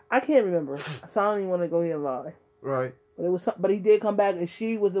I can't remember. So I don't even want to go here and lie. Right. But he did come back, and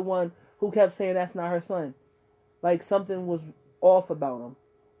she was the one who kept saying that's not her son. Like something was off about him.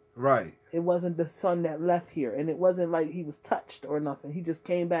 Right. It wasn't the son that left here, and it wasn't like he was touched or nothing. He just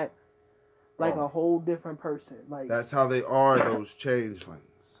came back like a whole different person. Like that's how they are, those changelings.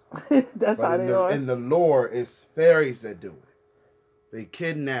 That's how they are. In the lore, it's fairies that do it. They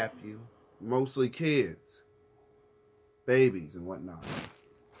kidnap you, mostly kids, babies, and whatnot.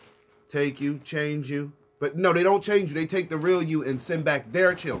 Take you, change you. But no, they don't change you. They take the real you and send back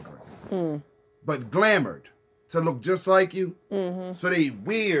their children. But glamoured to look just like you. Mm-hmm. So they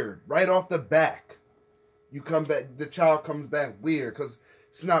weird right off the back. You come back, the child comes back weird because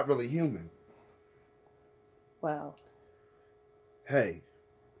it's not really human. Wow. Hey,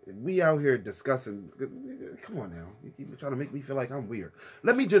 we out here discussing. Come on now, you keep trying to make me feel like I'm weird.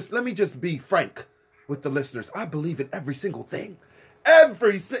 Let me just be frank with the listeners. I believe in every single thing.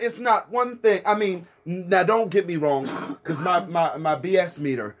 It's not one thing. I mean, now don't get me wrong, because my BS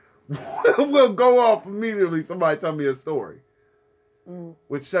meter will go off immediately. Somebody tell me a story,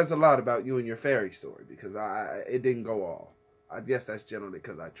 which says a lot about you and your fairy story, because it didn't go off. I guess that's generally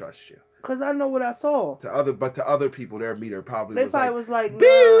because I trust you. Because I know what I saw. To other people, their meter probably was like,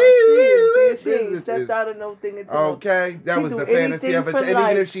 she ain't stepped out of no thing until. Okay, that was the fantasy of a child. And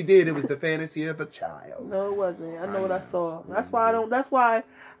even if she did, it was the fantasy of a child. No, it wasn't. I know what I saw. That's why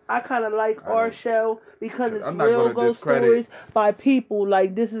I kind of like our show, because it's real ghost stories by people.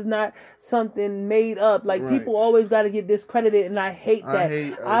 Like, this is not something made up. Like, people always got to get discredited, and I hate that.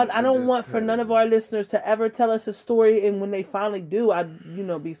 I don't want for none of our listeners to ever tell us a story, and when they finally do,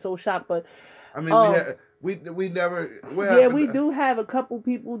 I'd be so shocked. But I mean, we never. We do have a couple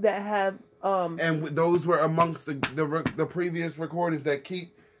people that have. And those were amongst the previous recordings that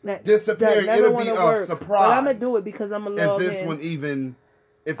keep disappearing. It'll be a surprise. But I'm gonna do it because I'm a log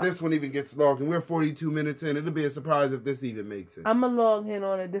If this one even gets logged, and we're 42 minutes in, it'll be a surprise if this even makes it. I'm gonna log in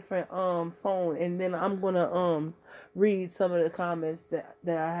on a different phone, and then I'm gonna read some of the comments that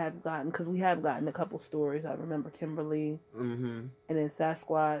I have gotten, because we have gotten a couple stories. I remember Kimberly, and then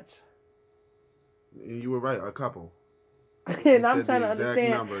Sasquatch. And you were right, a couple. And I'm trying to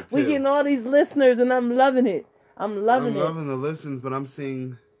understand. We getting all these listeners, and I'm loving it. I'm loving the listens, but I'm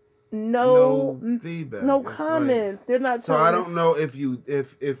seeing no feedback, no comments. They're not. So I don't know if you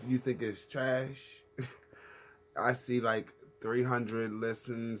think it's trash. I see like 300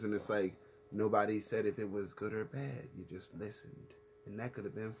 listens, and it's like nobody said if it was good or bad. You just listened. And that could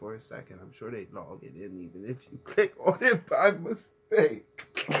have been for a second. I'm sure they'd log it in even if you click on it by mistake.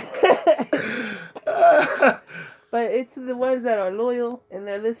 But it's the ones that are loyal and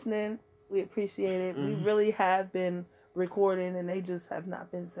they're listening. We appreciate it. We really have been recording and they just have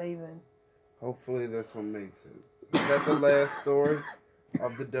not been saving. Hopefully this one makes it. Is that the last story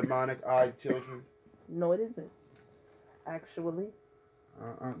of the demonic-eyed children? No, it isn't. Actually.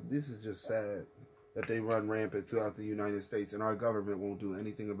 This is just sad that they run rampant throughout the United States and our government won't do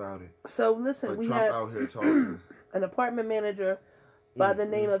anything about it. So listen, but we Trump had out here talking. An apartment manager by the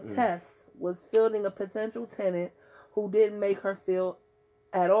name of Tess was fielding a potential tenant who didn't make her feel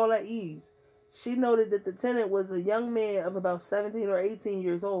at all at ease. She noted that the tenant was a young man of about 17 or 18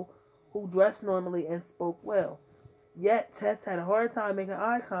 years old who dressed normally and spoke well. Yet Tess had a hard time making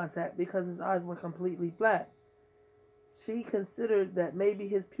eye contact because his eyes were completely black. She considered that maybe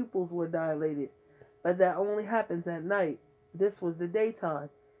his pupils were dilated, but that only happens at night. This was the daytime.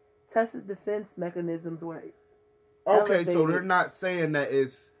 Tess's defense mechanisms were okay, so they're not saying that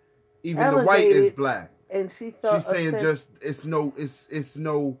it's even the white is black. And she felt she's saying just it's no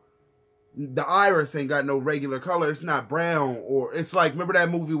the iris ain't got no regular color. It's not brown or it's like, remember that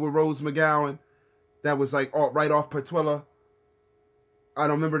movie with Rose McGowan that was like right off Patwilla? I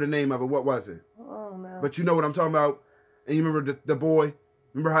don't remember the name of it. What was it? Oh no. But you know what I'm talking about. And you remember the boy?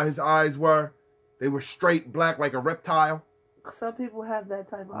 Remember how his eyes were? They were straight black like a reptile. Some people have that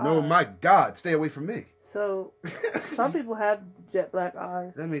type of No, my God, stay away from me. So, some people have jet black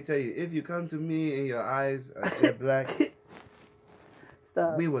eyes. Let me tell you, if you come to me and your eyes are jet black,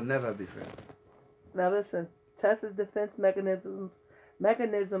 Stop. We will never be friends. Now listen, Tessa's defense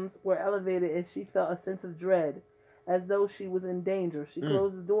mechanisms were elevated as she felt a sense of dread, as though she was in danger. She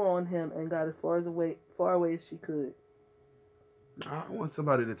closed the door on him and got as far away as she could. I want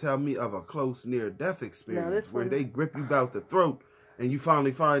somebody to tell me of a close near-death experience where they grip you about the throat and you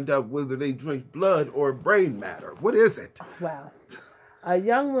finally find out whether they drink blood or brain matter. What is it? Wow. A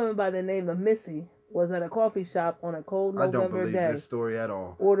young woman by the name of Missy was at a coffee shop on a cold November day. I don't believe this story at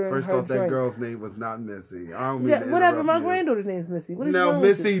all. First off, that girl's name was not Missy. I don't mean to whatever. My you. granddaughter's name's Missy. What is no,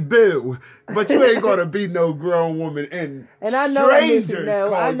 Missy Boo. But you ain't gonna be no grown woman and I know a Missy.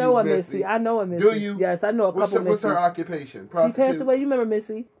 No, I know a Missy. I know a Missy. Do you? Yes, I know a couple Missy. What's her occupation? Prostitute? She passed away. You remember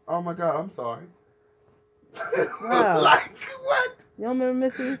Missy? Oh my God, I'm sorry. Wow. Like what? You don't remember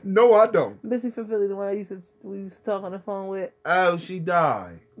Missy? No, I don't. Missy from Philly, the one we used to talk on the phone with. Oh, she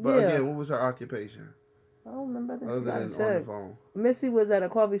died. But again, what was her occupation? I don't remember. Other than on the phone. Missy was at a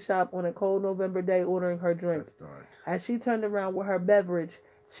coffee shop on a cold November day ordering her drink. That's dark. As she turned around with her beverage,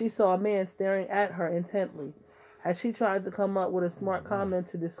 she saw a man staring at her intently. As she tried to come up with a smart comment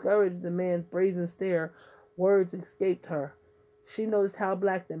to discourage the man's brazen stare, words escaped her. She noticed how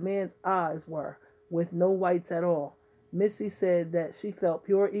black the man's eyes were, with no whites at all. Missy said that she felt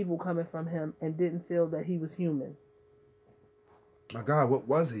pure evil coming from him and didn't feel that he was human. My God, what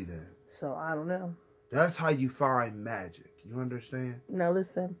was he then? So, I don't know. That's how you find magic. You understand? Now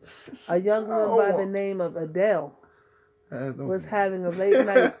listen, a young woman by the name of Adele was having a late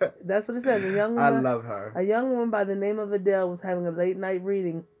night. That's what it says. A young woman. I love her. A young woman by the name of Adele was having a late night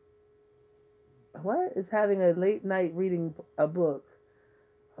reading. What is having a late night reading a book?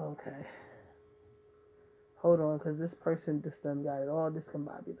 Okay. Hold on, because this person just done got it all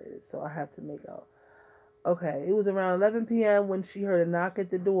discombobulated, so I have to make out. Okay, it was around 11 p.m. when she heard a knock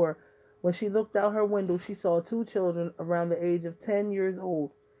at the door. When she looked out her window, she saw two children around the age of 10 years old.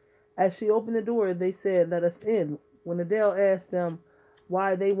 As she opened the door, they said, "Let us in." When Adele asked them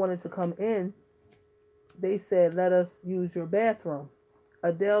why they wanted to come in, they said, "Let us use your bathroom."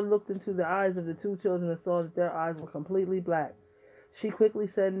 Adele looked into the eyes of the two children and saw that their eyes were completely black. She quickly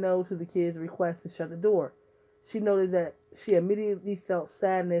said no to the kids' request and shut the door. She noted that she immediately felt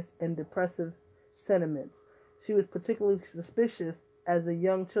sadness and depressive sentiments. She was particularly suspicious as the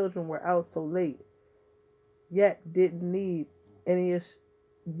young children were out so late, yet didn't need any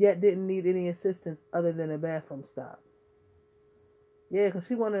assistance other than a bathroom stop. Yeah, because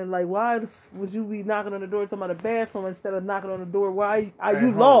she wondering, like, why would you be knocking on the door talking about a bathroom instead of knocking on the door? Why are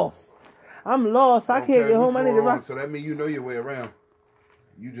you lost? I'm lost. I can't get home. I need to rock. So that means you know your way around.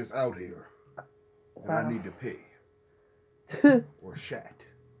 You just out here. And I need to pee. Or shat.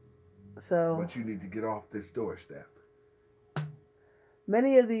 So. But you need to get off this doorstep.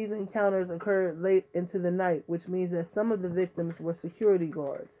 Many of these encounters occurred late into the night, which means that some of the victims were security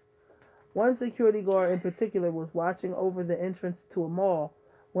guards. One security guard in particular was watching over the entrance to a mall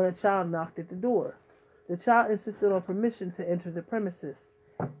when a child knocked at the door. The child insisted on permission to enter the premises,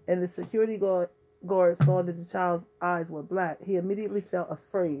 and the security guard saw that the child's eyes were black. He immediately felt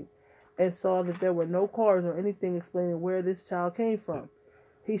afraid and saw that there were no cars or anything explaining where this child came from.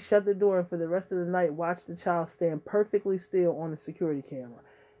 He shut the door and for the rest of the night watched the child stand perfectly still on the security camera.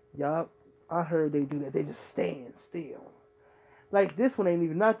 Yup, I heard they do that. They just stand still. Like this one ain't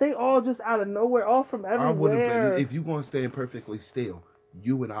even not. They all just out of nowhere, all from everywhere. I would have been, if you gonna stand perfectly still,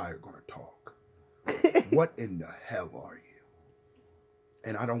 you and I are gonna talk. What in the hell are you?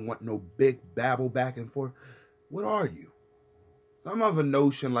 And I don't want no big babble back and forth. What are you? I'm of a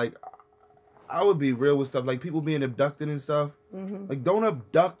notion, like, I would be real with stuff, like people being abducted and stuff. Mm-hmm. Like, don't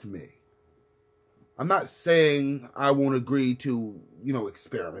abduct me. I'm not saying I won't agree to,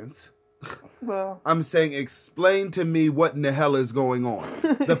 experiments. Well, I'm saying explain to me what in the hell is going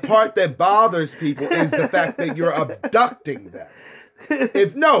on. The part that bothers people is the fact that you're abducting them.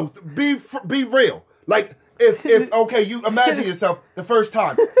 Be real. Like, if okay, you imagine yourself the first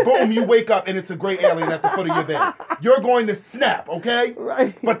time, boom, you wake up and it's a gray alien at the foot of your bed. You're going to snap, okay?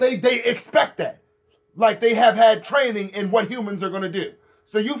 Right. But they expect that. Like they have had training in what humans are going to do.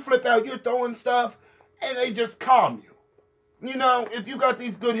 So you flip out, you're throwing stuff, and they just calm you. If you got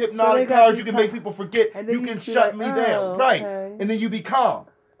these good hypnotic powers, you can make people forget. You can shut me down. Right. Okay. And then you be calm.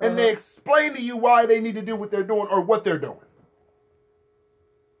 And they explain to you why they need to do what they're doing or what they're doing.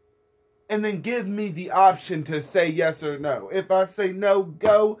 And then give me the option to say yes or no. If I say no,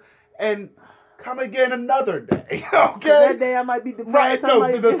 go and come again another day. Okay? That day I might be depressed. Right.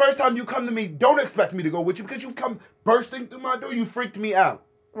 No, the first time you come to me, don't expect me to go with you because you come bursting through my door. You freaked me out.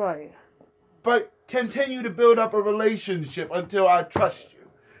 Right. But continue to build up a relationship until I trust you.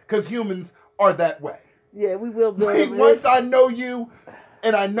 Because humans are that way. Yeah, we will build a once I know you,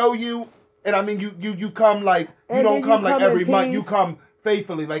 and I mean you come like, you don't come like every month. You come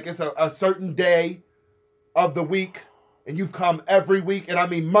faithfully, like it's a certain day of the week, and you've come every week, and I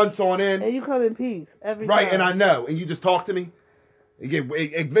mean months on end. And you come in peace every right, time. And I know, and you just talk to me.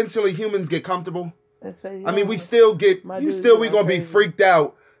 Eventually, humans get comfortable. I mean, we still gonna be freaked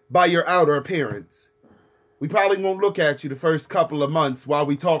out by your outer appearance. We probably won't look at you the first couple of months while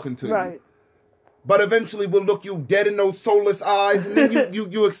we talking to you. But eventually, we'll look you dead in those soulless eyes, and then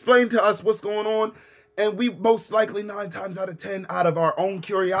you explain to us what's going on. And we most likely 9 times out of 10 out of our own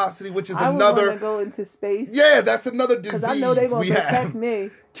curiosity, which is another. Want to go into space. Yeah, that's another disease because I know they won't protect me.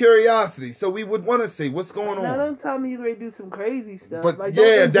 Curiosity, so we would want to see what's going on. Now don't tell me you're going to do some crazy stuff. But like,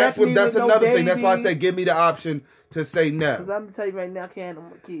 that's another thing. That's why I say give me the option to say no. Because I'm gonna tell you right now, I can't handle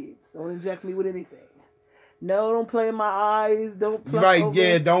my kids. Don't inject me with anything. No, don't play in my eyes. Don't play. Right, over.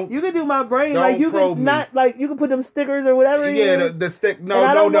 Yeah, don't. You can do my brain. Like you can not like you can put them stickers or whatever. Yeah, the stick. No.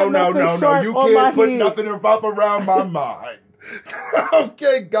 You can't put nothing up around my mind.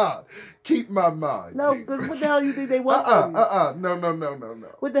 Okay, God, keep my mind. No, because what the hell you think they want?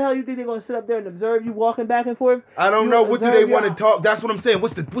 No. What the hell you think they're gonna sit up there and observe you walking back and forth? I don't know. What do they want to talk? That's what I'm saying.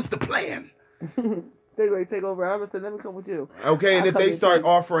 What's the plan? They ready to take over. I'm saying, let me come with you. Okay, and if they start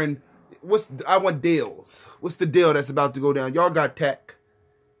offering. I want deals. What's the deal that's about to go down? Y'all got tech.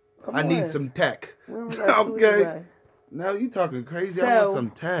 I need some tech. Okay. Now you talking crazy. I want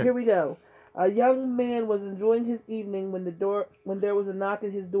some tech. Here we go. A young man was enjoying his evening when there was a knock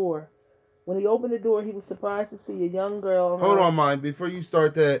at his door. When he opened the door, he was surprised to see a young girl. Hold on, mind. Before you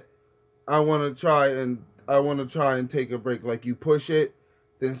start that, I want to try and take a break. Like you push it,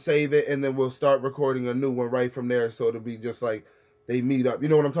 then save it, and then we'll start recording a new one right from there. So it'll be just like they meet up. You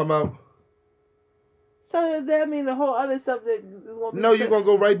know what I'm talking about? So does that mean the whole other stuff that is going to be... No, you're going to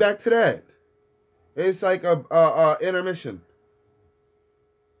go right back to that. It's like a intermission.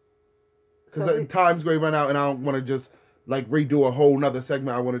 Because time's going to run out and I don't want to just like redo a whole nother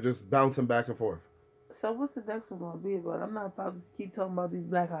segment. I want to just bounce them back and forth. So what's the next one going to be about? I'm not about to keep talking about these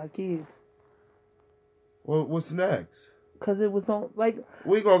black-eyed kids. Well, what's next? Because it was on, like...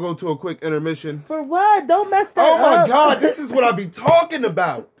 We're going to go to a quick intermission. For what? Don't mess that up. Oh, my God. This is what I be talking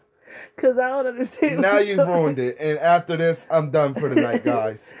about. Because I don't understand. Now you've ruined it. And after this, I'm done for the night,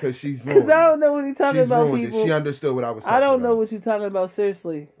 guys. Because she's ruined it. Because I don't know what he's talking about, people. She understood what I was talking about. I don't know what you're talking about,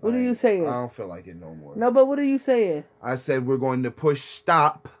 seriously. What are you saying? I don't feel like it no more. No, but what are you saying? I said we're going to push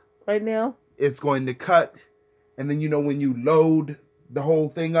stop. Right now? It's going to cut. And then, when you load the whole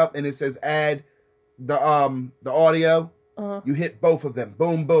thing up and it says add the audio, you hit both of them.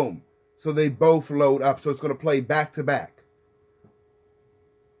 Boom, boom. So they both load up. So it's going to play back to back.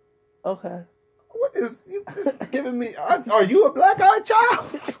 Okay. What is you just giving me? Are you a black-eyed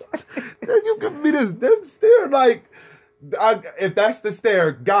child? Then you give me this stare like, if that's the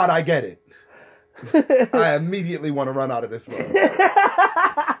stare, God, I get it. I immediately want to run out of this room.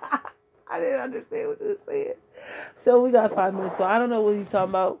 I didn't understand what you were saying. So we got 5 minutes. So I don't know what he's talking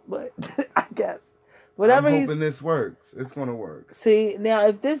about, but I guess. Whatever I'm hoping this works. It's gonna work. See, now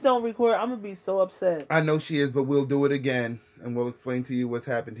if this don't record, I'm gonna be so upset. I know she is, but we'll do it again and we'll explain to you what's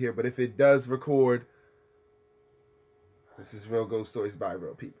happened here. But if it does record, this is Real Ghost Stories by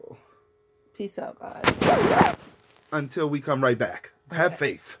Real People. Peace out, guys. Until we come right back. Have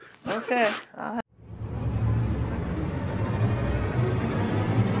faith. Okay.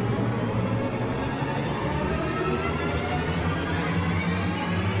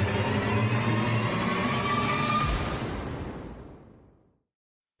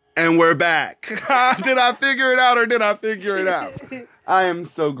 And we're back. Did I figure it out or did I figure it out? I am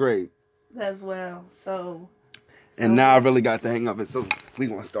so great. As well. So And now I really got the hang of it, so we're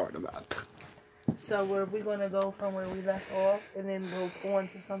going to start about. So were we going to go from where we left off and then go on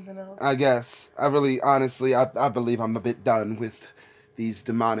to something else? I guess. I really, honestly, I believe I'm a bit done with these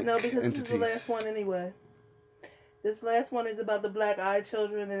demonic entities. No, because entities. this is the last one anyway. This last one is about the black-eyed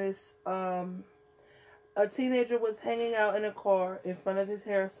children, and it's a teenager was hanging out in a car in front of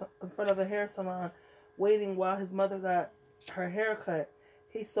a hair salon, waiting while his mother got her hair cut.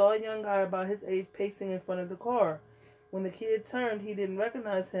 He saw a young guy about his age pacing in front of the car. When the kid turned, he didn't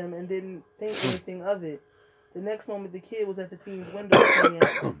recognize him and didn't think anything of it. The next moment, the kid was at the teen's window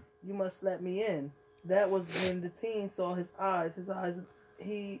saying, "You must let me in." That was when the teen saw his eyes.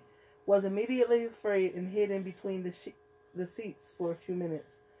 He was immediately afraid and hid in between the seats for a few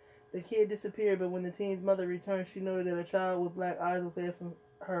minutes. The kid disappeared, but when the teen's mother returned, she noted that a child with black eyes was asking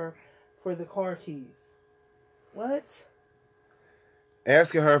her for the car keys. What?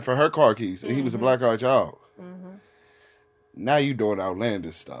 Asking her for her car keys. And he was a black-eyed child. Mm-hmm. Now you doing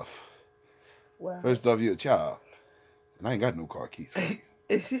outlandish stuff. Wow. First off, you're a child. And I ain't got no car keys for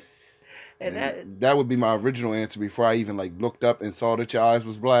you. and that would be my original answer before I even looked up and saw that your eyes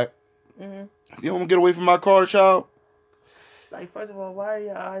was black. Mm-hmm. You don't want to get away from my car, child? First of all, why are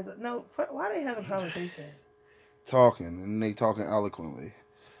your eyes... No, why are they having conversations? Talking, and they talking eloquently.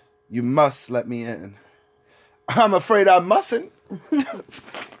 You must let me in. I'm afraid I mustn't.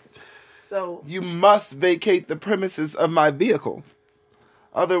 So... You must vacate the premises of my vehicle.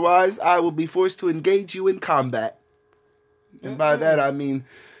 Otherwise, I will be forced to engage you in combat. And by that, I mean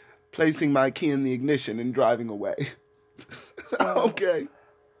placing my key in the ignition and driving away. Okay.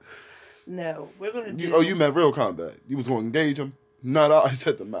 No, we're going to do... you meant real combat. You was going to engage him, not I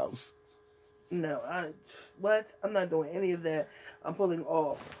said the mouse. No, I'm not doing any of that. I'm pulling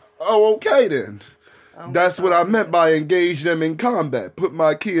off. Oh, okay then. That's what I meant by engage them in combat. Put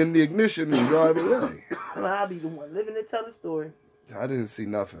my key in the ignition and drive away. I'll be the one living to tell the story. I didn't see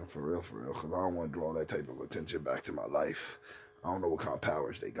nothing for real, because I don't want to draw that type of attention back to my life. I don't know what kind of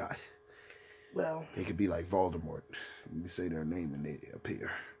powers they got. Well. They could be like Voldemort. You say their name and they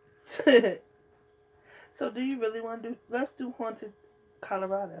appear. So do you really want to let's do Haunted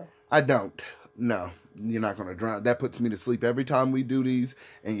Colorado. I don't. No. You're not going to drown. That puts me to sleep every time we do these,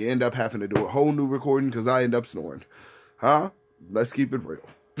 and you end up having to do a whole new recording because I end up snoring. Huh? Let's keep it real.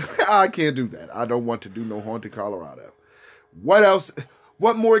 I can't do that. I don't want to do no Haunted Colorado. What else?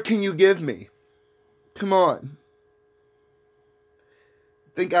 What more can you give me? Come on.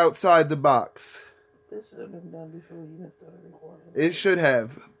 Think outside the box. This should have been done before you even started recording. It should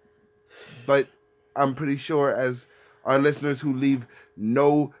have. But I'm pretty sure, as our listeners who leave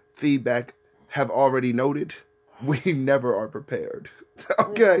no feedback have already noted, we never are prepared.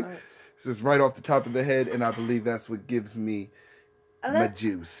 Okay? This is right off the top of the head, and I believe that's what gives me my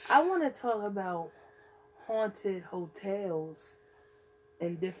juice. I want to talk about haunted hotels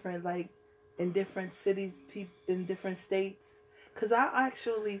in different cities, in different states. Because I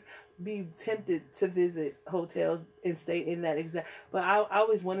actually be tempted to visit hotels and stay in that exact... But I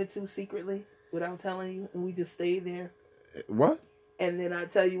always wanted to secretly, without telling you, and we just stayed there. What? And then I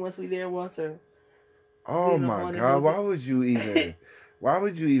tell you once we there, Walter. Oh my God! Why would you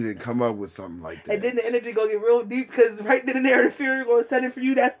even come up with something like that? And then the energy gonna get real deep because right then and there, the fear gonna set it for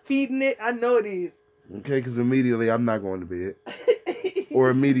you. That's feeding it. I know it is. Okay, because immediately I'm not going to bed. Or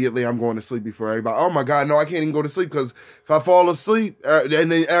immediately I'm going to sleep before everybody. Oh my God, no, I can't even go to sleep because if I fall asleep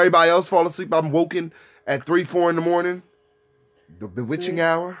and then everybody else fall asleep, I'm woken at 3, 4 in the morning. The bewitching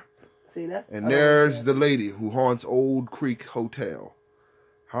hour. See, and there's the lady who haunts Old Creek Hotel.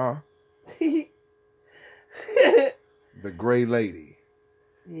 Huh? The gray lady.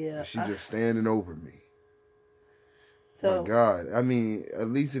 Yeah. She just standing over me. So, my God. I mean, at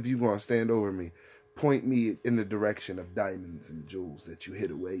least if you're going to stand over me, point me in the direction of diamonds and jewels that you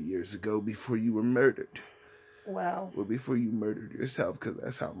hid away years ago before you were murdered. Wow. Well, before you murdered yourself, because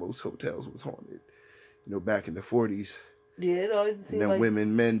that's how most hotels was haunted. You know, back in the 40s. Yeah, it always seemed like...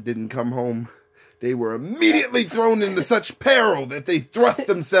 men didn't come home. They were immediately thrown into such peril that they thrust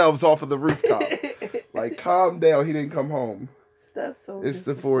themselves off of the rooftop. Like, calm down. He didn't come home. That's so It's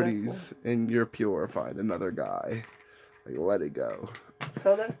the disrespectful. 40s, and you're pure. Find another guy. Like, let it go.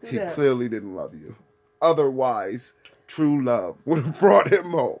 So let's do He that. clearly didn't love you. Otherwise, true love would have brought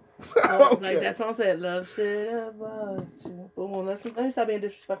him home. Well, like that song said, "Love should have brought you." Boom. Let me stop being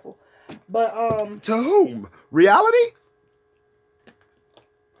disrespectful. But To whom? Reality?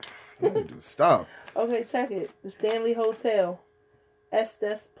 You need to stop. okay, check it. The Stanley Hotel,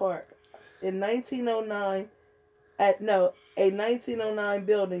 Estes Park, in 1909. A 1909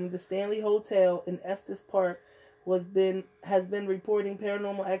 building, the Stanley Hotel in Estes Park has been reporting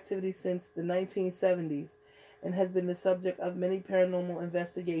paranormal activity since the 1970s and has been the subject of many paranormal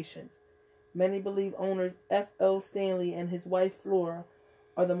investigations. Many believe owners F.O. Stanley and his wife Flora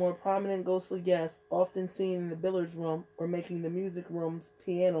are the more prominent ghostly guests, often seen in the billiards room or making the music room's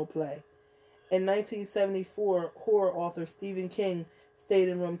piano play. In 1974, horror author Stephen King stayed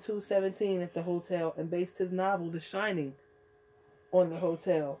in room 217 at the hotel and based his novel The Shining on the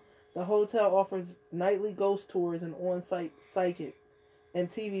hotel. The hotel offers nightly ghost tours and on-site psychic and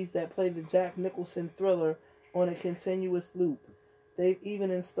TVs that play the Jack Nicholson thriller on a continuous loop. They've even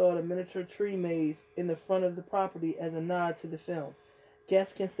installed a miniature tree maze in the front of the property as a nod to the film.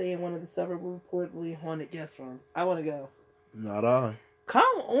 Guests can stay in one of the several reportedly haunted guest rooms. I want to go. Not I. Come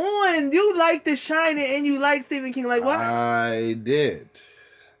on, you like The Shining and you like Stephen King. Like what? I did.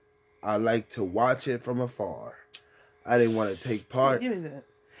 I like to watch it from afar. I didn't want to take part. Give me that.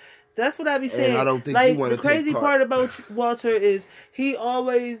 That's what I be saying. And I don't think like you want to the crazy take part part about Walter is he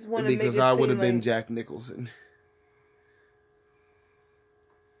always want to make it because I would have seem been like, Jack Nicholson,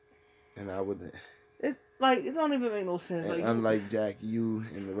 and I wouldn't. it don't even make no sense. And Like unlike Jack, you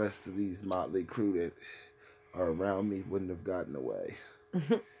and the rest of these motley crew that are around me wouldn't have gotten away.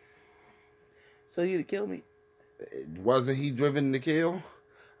 so you'd have killed me. Wasn't he driven to kill?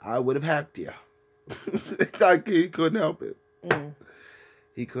 I would have hacked you. He couldn't help it.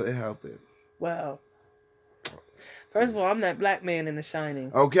 He couldn't help it. Wow. First of all, I'm that black man in The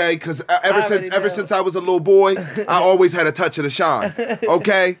Shining. Okay, because ever since I was a little boy, I always had a touch of the shine.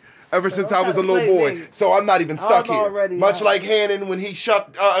 Okay, ever since I was a little boy, so I'm not even stuck here. Much like Hannon when he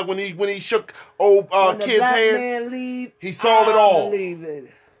shook when he shook old kid's hand, he saw it all,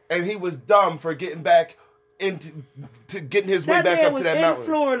 and he was dumb for getting back getting his way back up to that mountain.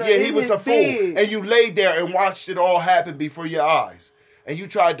 Florida, yeah, he was a fool, and you laid there and watched it all happen before your eyes, and you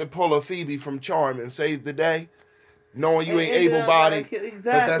tried to pull a Phoebe from Charm and save the day. Knowing you ain't able-bodied, exactly.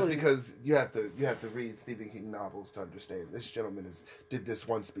 But that's because you have to read Stephen King novels to understand. This gentleman did this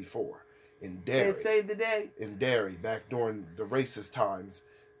once before in Derry. And saved the day. In Derry, back during the racist times,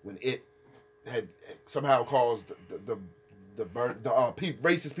 when it had somehow caused the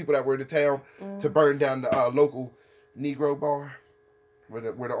racist people that were in the town to burn down the local Negro bar. Where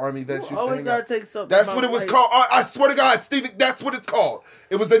the army vets used to hang out. Take something. That's what it was called. I swear to God, Stephen, that's what it's called.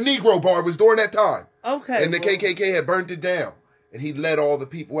 It was the Negro bar. It was during that time. Okay. And the KKK had burnt it down. And he led all the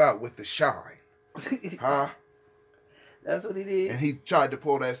people out with the shine. Huh? That's what he did. And he tried to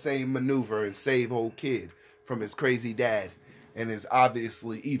pull that same maneuver and save old kid from his crazy dad and his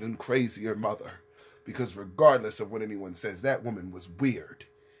obviously even crazier mother. Because regardless of what anyone says, that woman was weird.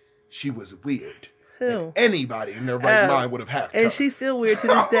 She was weird. And anybody in their right mind would have hacked her. And she's still weird to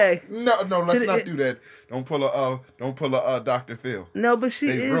this day. No, let's not do that. Don't pull a Dr. Phil. No, but she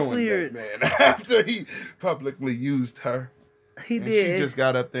is weird. That man, after he publicly used her. He did. She just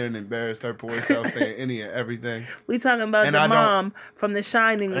got up there and embarrassed her poor self, saying any and everything. We talking about the mom from The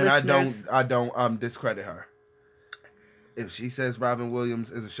Shining. And listeners. I don't discredit her. If she says Robin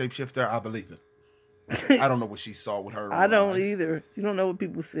Williams is a shapeshifter, I believe it. I don't know what she saw with her. I don't either. You don't know what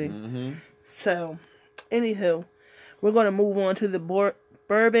people see. Mm-hmm. So, anywho, we're going to move on to the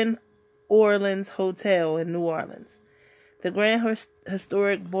Bourbon Orleans Hotel in New Orleans. The Grand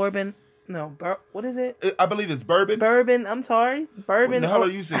Historic Bourbon... No, what is it? I believe it's Bourbon. Bourbon, I'm sorry. Bourbon. What the hell are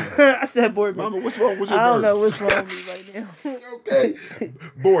you saying? I said Bourbon. Mama, what's wrong with your I don't know verbs? what's wrong with me right now. Okay.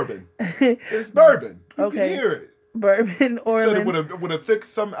 Bourbon. It's Bourbon. You can hear it. Bourbon Orleans. Said it with a thick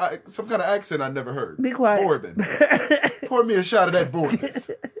some kind of accent I never heard. Be quiet. Bourbon. Pour me a shot of that bourbon.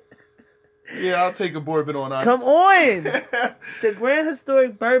 Yeah, I'll take a bourbon on ice. Come on! The Grand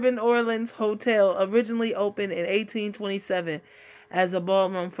Historic Bourbon Orleans Hotel originally opened in 1827 as a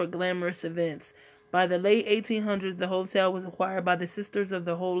ballroom for glamorous events. By the late 1800s, the hotel was acquired by the Sisters of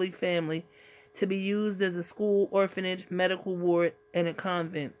the Holy Family to be used as a school, orphanage, medical ward, and a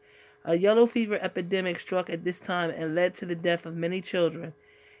convent. A yellow fever epidemic struck at this time and led to the death of many children.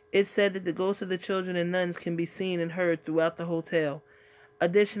 It's said that the ghosts of the children and nuns can be seen and heard throughout the hotel.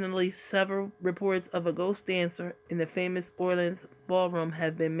 Additionally, several reports of a ghost dancer in the famous Orleans ballroom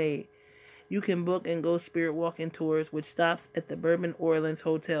have been made. You can book and go spirit walking tours, which stops at the Bourbon Orleans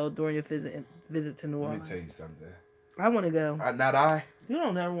Hotel during your visit to New Let Orleans. me tell you something. I want to go. Not I. You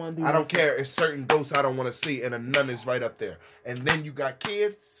don't ever want to do I don't this. care. It's certain ghosts I don't want to see, and a nun is right up there. And then you got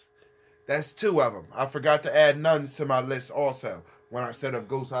kids. That's 2 of them. I forgot to add nuns to my list also. When I said of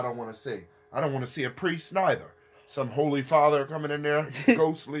ghosts I don't want to see. I don't want to see a priest neither. Some holy father coming in there,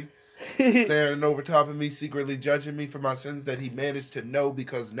 ghostly, staring over top of me, secretly judging me for my sins that he managed to know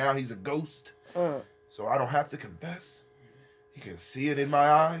because now he's a ghost. So I don't have to confess. He can see it in my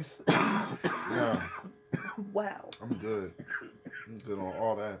eyes. Yeah. Wow. I'm good. I'm good on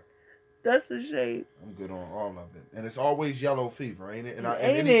all that. That's a shame. I'm good on all of it. And it's always yellow fever, ain't it? And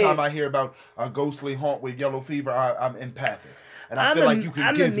Ain't anytime it? I hear about a ghostly haunt with yellow fever, I'm empathic. And I I'm feel like you can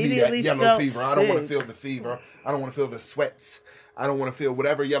I'm give me that immediately yellow felt fever. I don't want to sick. feel the fever. I don't want to feel the sweats. I don't want to feel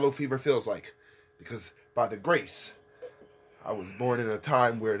whatever yellow fever feels like. Because by the grace, I was born in a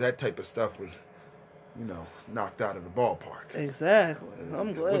time where that type of stuff was, knocked out of the ballpark. Exactly.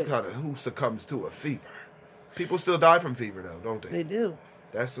 I'm glad. Who succumbs to a fever? People still die from fever though, don't they? They do.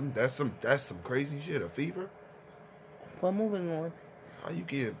 That's some crazy shit. A fever? Well, moving on. How you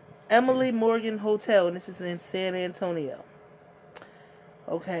get? Emily Morgan Hotel, and this is in San Antonio.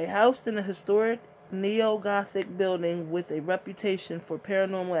 Okay, housed in a historic neo-Gothic building with a reputation for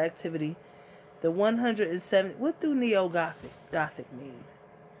paranormal activity, the 107. What do neo-Gothic mean?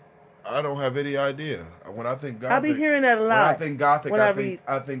 I don't have any idea. When I think Gothic, I be hearing that a lot. When I think Gothic, when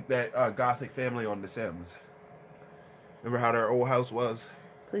I think that Gothic family on The Sims. Remember how their old house was?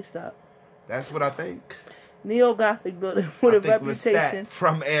 Please stop. That's what I think. Neo-Gothic building with I a think reputation Lestat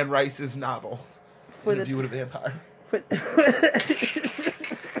from Anne Rice's novel, for Interview with a Vampire. For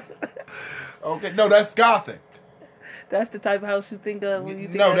Okay, no, that's Gothic. That's the type of house you think of when you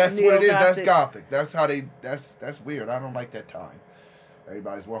think No, of that's what it is. That's neo-Gothic. Gothic. That's how they. That's weird. I don't like that time.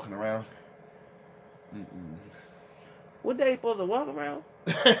 Everybody's walking around. What they supposed to walk around?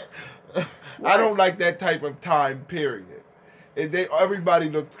 I don't like that type of time period. And everybody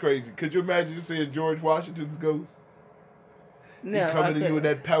looks crazy. Could you imagine seeing George Washington's ghost? No, He coming I to you in couldn't.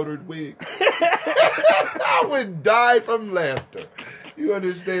 that powdered wig. I would die from laughter. You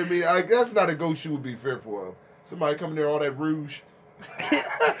understand me? That's not a ghost you would be fearful of. Somebody coming there all that rouge,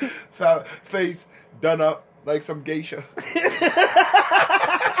 face done up like some geisha.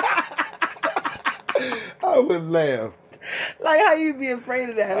 I would laugh. Like how you be afraid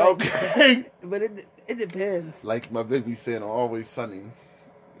of that? Like, Okay. but it depends. Like my baby said on Always Sunny,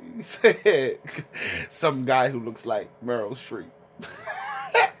 he said, some guy who looks like Meryl Streep.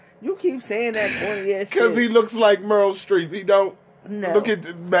 You keep saying that corny ass shit. Because he looks like Meryl Streep. He don't. No. Look at,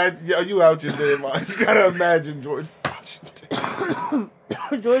 imagine, you out your damn mind. You gotta imagine George Washington.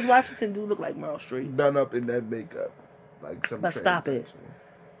 George Washington do look like Meryl Streep. Done up in that makeup. Like some But stop it.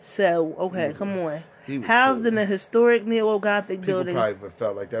 transsexual. So, okay, come on. He was Housed cool. in a historic neo-Gothic People building. probably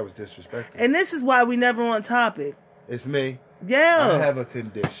felt like that was disrespectful. And this is why we never on topic. It's me. Yeah. I have a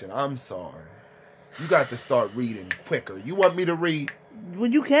condition. I'm sorry. You got to start reading quicker. You want me to read?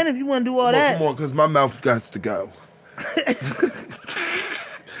 Well, you can if you want to do all Well, that. come on, because my mouth got to go.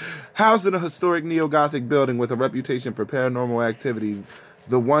 Housed in a historic neo-Gothic building with a reputation for paranormal activity,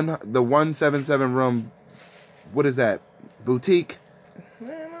 the 177 room, what is that? Boutique?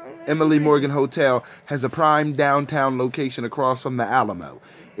 Emily Morgan Hotel has a prime downtown location across from the Alamo.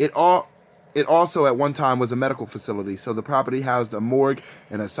 It also at one time was a medical facility, so the property housed a morgue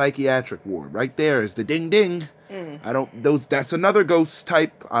and a psychiatric ward. Right there is the ding ding. That's another ghost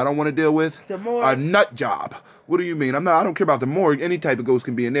type I don't want to deal with. The morgue. A nut job. What do you mean? I don't care about the morgue. Any type of ghost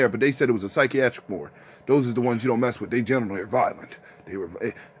can be in there, but they said it was a psychiatric ward. Those are the ones you don't mess with. They generally are violent. They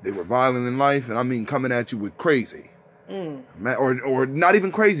were violent in life, and I mean coming at you with crazy. Or not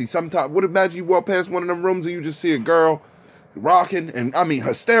even crazy. Sometimes, imagine you walk past one of them rooms and you just see a girl rocking and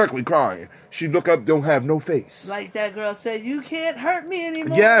hysterically crying. She look up, don't have no face. Like that girl said, you can't hurt me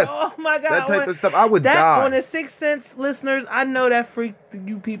anymore. Yes. Oh my God. That type of stuff. I would die. On the Sixth Sense, listeners, I know that freaked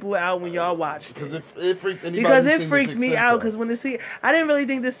you people out when y'all watched it. Because it freaked anybody. Because who's it seen The freaked Sixth me Sense out. out. Because I didn't really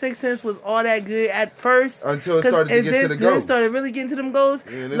think the Sixth Sense was all that good at first. Until it started to get to the Then it ghosts. started really getting to them ghosts.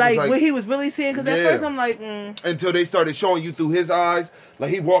 Yeah, and it like was what he was really seeing. Because Yeah. at first I'm like, Until they started showing you through his eyes.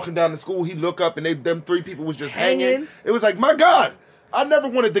 Like he walking down the school, he look up and them three people was just hanging. Hanging. It was like, my God, I never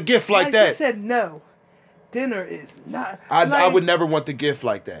wanted the gift like she that. said no. Dinner is not. I would never want the gift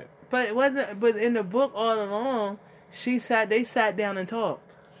like that. But it wasn't. But in the book all along, they sat down and talked.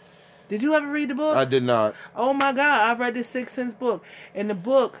 Did you ever read the book? I did not. Oh my God, I've read the Sixth Sense book. In the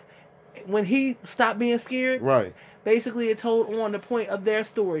book, when he stopped being scared, Right. basically it told on the point of their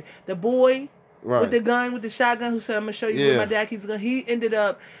story. The boy Right. with the gun, with the shotgun, who said, I'm going to show you Yeah. where my dad keeps the gun. He ended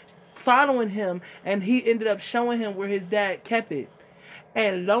up following him, and he ended up showing him where his dad kept it.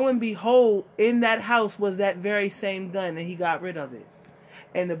 And lo and behold, in that house was that very same gun, and he got rid of it.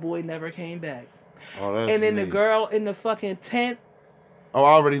 And the boy never came back. Oh, that's And then the neat. girl in the fucking tent. Oh,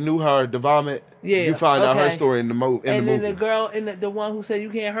 I already knew her, the vomit. Yeah, You find out her okay. story in the movie. And then the girl, the one who said, "You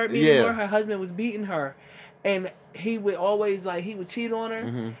can't hurt me Yeah. anymore," her husband was beating her. And he would always, like, he would cheat on her.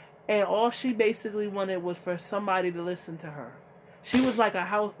 Mm-hmm. And all she basically wanted was for somebody to listen to her. She was like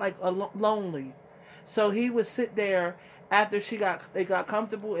lonely. So he would sit there after they got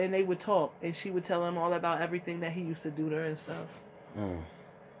comfortable, and they would talk. And she would tell him all about everything that he used to do to her and stuff.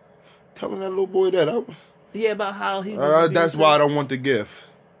 Telling that little boy that. Yeah, about how he was That's why I don't want the gift.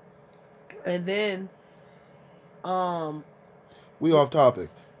 And then, We off topic.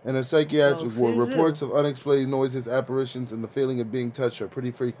 In a psychiatric ward, see, reports of unexplained noises, apparitions, and the feeling of being touched are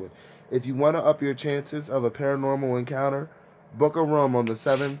pretty frequent. If you want to up your chances of a paranormal encounter, book a room on the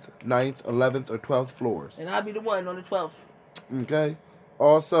 7th, 9th, 11th, or 12th floors. And I'll be the one on the 12th. Okay?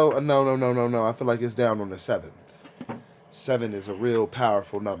 Also, no. I feel like it's down on the 7th. 7 is a real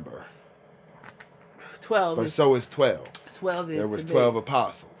powerful number. 12 But is, so is 12. 12 is There was today. 12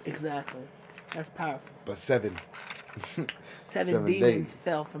 apostles. Exactly. That's powerful. But 7. Seven demons days.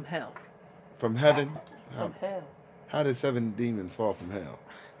 fell from hell. From heaven? From hell. How did 7 demons fall from hell?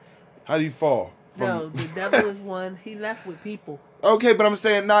 How do you fall? No, the devil is one. He left with people. Okay, but I'm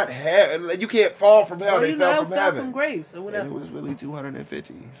saying not hell. You can't fall from hell. Well, They you fell know, from fell heaven. from grace or And whatever. it was really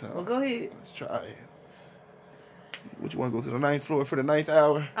 250. So Well, go ahead. let's try it. What, you want to go to the 9th floor for the 9th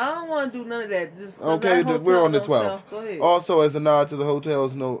hour? I don't want to do none of that. Just 'cause Okay, that we're hotel on the don't 12th. sell. Go ahead. Also, as a nod to the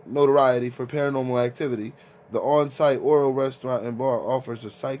hotel's notoriety for paranormal activity, the on-site Oro restaurant and bar offers a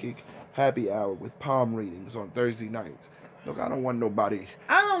psychic happy hour with palm readings on Thursday nights. Look, I don't want nobody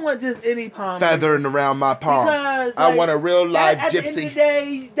I don't want just any palm. feathering around my palm. Because, I like, want a real live At the end of the gypsy.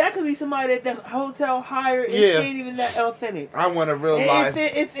 day, that could be somebody that the hotel hired, and Yeah. she ain't even that authentic. I want a real And live.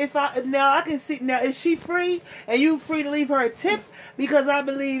 if I now I can see now, is she free and you free to leave her a tip? Because I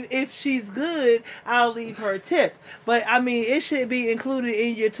believe if she's good, I'll leave her a tip. But I mean, it should be included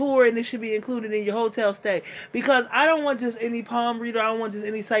in your tour and it should be included in your hotel stay. Because I don't want just any palm reader. I don't want just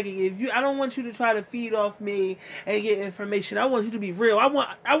any psychic. I don't want you to try to feed off me and get information. I want you to be real. I want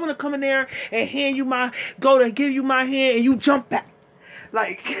to come in there and give you my hand and you jump back.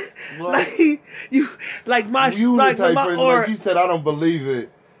 Like you the type person, or like you said, I don't believe it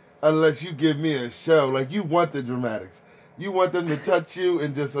unless you give me a show. Like you want the dramatics. You want them to touch you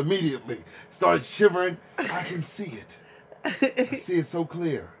and just immediately start shivering. I can see it. I see it so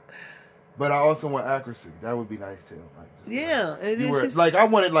clear. But I also want accuracy. That would be nice too. Like I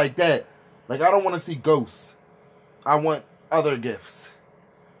want it like that. Like I don't want to see ghosts. I want other gifts.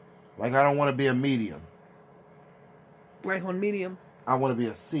 Like I don't want to be a medium. Right on medium. I want to be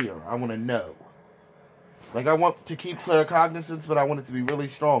a seer. I want to know. Like I want to keep claircognizance, but I want it to be really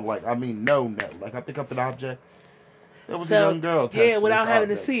strong. Like I mean, no. Like I pick up an object. There was a young girl. Without having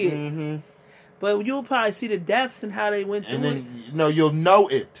to see it. Mm-hmm. But you'll probably see the depths and how they went through And then you'll know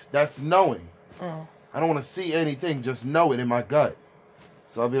it. That's knowing. Oh. I don't want to see anything. Just know it in my gut.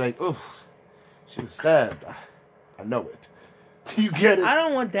 So I'll be like, oof, she was stabbed. I know it. Do you get it? I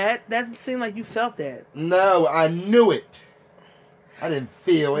don't want that. That seemed like you felt that. No, I knew it. I didn't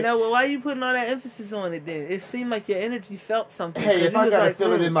feel it. No, well, why are you putting all that emphasis on it then? It seemed like your energy felt something. Hey, if I gotta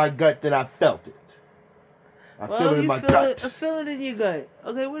feel it in my gut, then I felt it. I feel it in my gut. Feel it in your gut.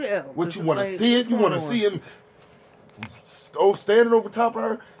 Okay, what else? What, you want to see it? You want to see him standing over top of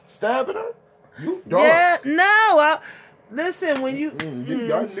her, stabbing her? You dark. Yeah, no. Listen, when you...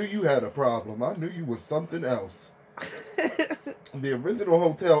 I knew you had a problem. I knew you was something else. The original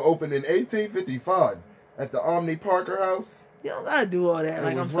hotel opened in 1855 at the Omni Parker House. You don't gotta do all that.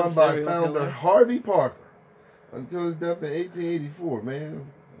 It was run by founder Harvey Parker until his death in 1884. Man,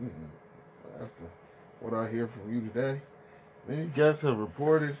 after what I hear from you today, many guests have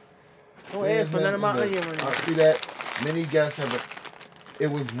reported. Don't ask for none of my onion rings. I see that many guests have.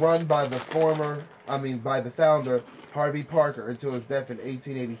 It was run by the founder Harvey Parker until his death in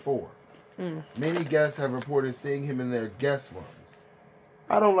 1884. Many guests have reported seeing him in their guest rooms.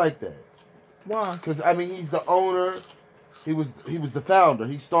 I don't like that. Why? Because I mean, he's the owner. He was the founder.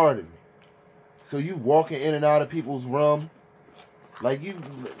 He started it. So you walking in and out of people's room, like you,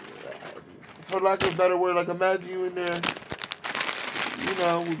 for lack of a better word, like imagine you in there. You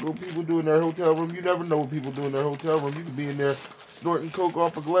know what people do in their hotel room. You never know what people do in their hotel room. You could be in there snorting coke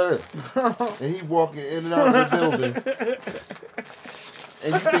off a glass, and he walking in and out of the building.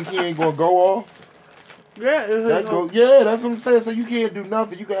 And you think he ain't gonna go off? Yeah, that's what I'm saying. So you can't do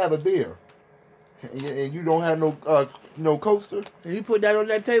nothing. You can have a beer. And you don't have no coaster. And you put that on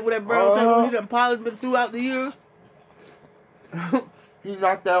that table, that brown table you done polished been throughout the years. He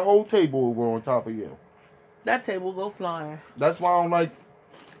knocked that whole table over on top of you. That table go flying. That's why I don't like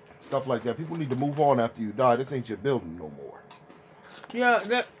stuff like that. People need to move on after you die. This ain't your building no more. Yeah,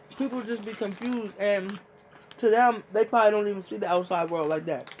 that people just be confused, and to them, they probably don't even see the outside world like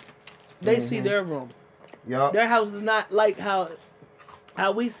that. They see their room. Yeah. Their house is not like how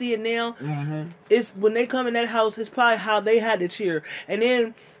we see it now. It's when they come in that house, it's probably how they had to cheer, and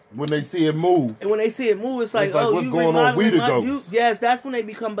then when they see it move, it's like oh, what's you going on? We the ghosts. Yes, that's when they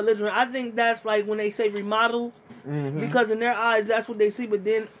become belligerent. I think that's like when they say remodel, because in their eyes, that's what they see. But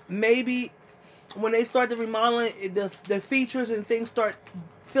then maybe when they start the remodeling, the features and things start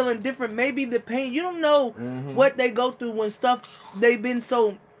feeling different. Maybe the pain, you don't know what they go through when they've been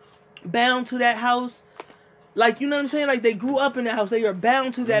so bound to that house. Like, you know what I'm saying? Like, they grew up in that house. They are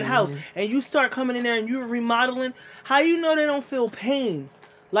bound to that house. And you start coming in there and you're remodeling. How you know they don't feel pain?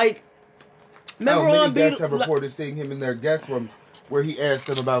 Like, remember many guests have reported seeing him in their guest rooms where he asked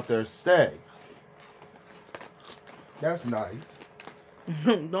them about their stay. That's nice.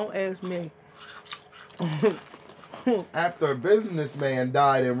 Don't ask me. After a businessman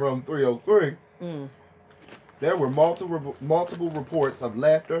died in room 303, there were multiple reports of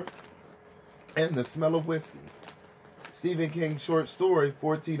laughter and the smell of whiskey. Stephen King's short story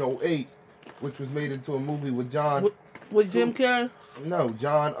 1408, which was made into a movie with John with Jim Carrey. No,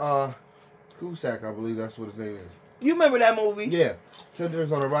 John Cusack, I believe that's what his name is. You remember that movie? Yeah,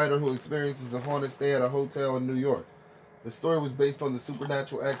 centers on a writer who experiences a haunted stay at a hotel in New York. The story was based on the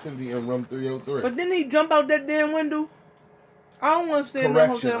supernatural activity in room 303. But didn't he jump out that damn window? I don't want to stay in that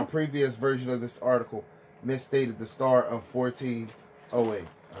hotel. Correction, a previous version of this article misstated the star of 1408.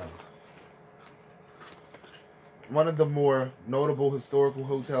 One of the more notable historical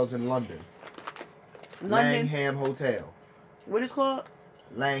hotels in London. Langham Hotel. What is it called?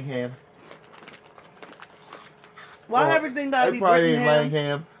 Langham. Why everything gotta be probably ain't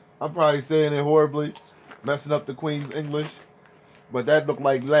Langham. I'm probably saying it horribly, messing up the Queen's English. But that looked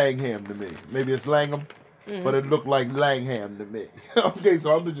like Langham to me. Maybe it's Langham, but it looked like Langham to me. Okay,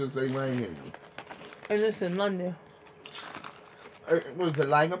 so I'm just saying Langham. And it's in London. Was it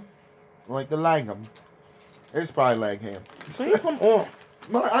Langham? Like the Langham. It's probably Langham. So you come on.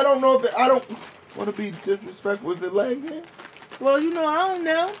 I don't know if I don't want to be disrespectful. Was it Langham? Well, you know, I don't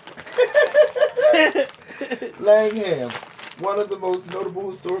know. Langham. One of the most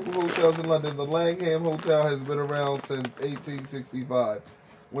notable historical hotels in London, the Langham Hotel has been around since 1865.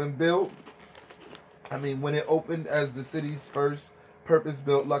 When it opened as the city's first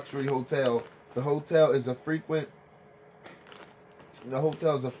purpose-built luxury hotel, the hotel is a frequent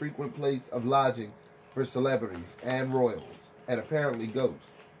place of lodging for celebrities and royals, and apparently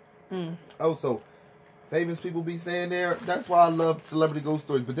ghosts. Oh, so famous people be staying there. That's why I love celebrity ghost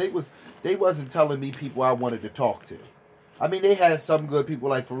stories. But they wasn't telling me people I wanted to talk to. I mean, they had some good people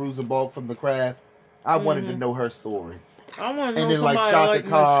like Fairuza Balk from The Craft. I wanted to know her story. I want to and know then, somebody like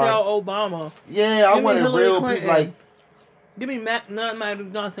Michelle Obama. Yeah, I wanted real people like. Give me not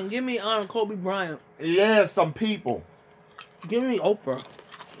Magic Johnson. Give me Kobe Bryant. Yeah, some people. Give me Oprah.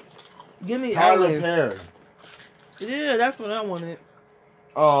 Give me Tyler Perry. Yeah, that's what I wanted.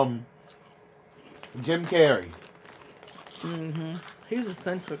 Jim Carrey. He's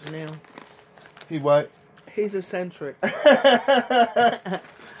eccentric now. He what? He's eccentric.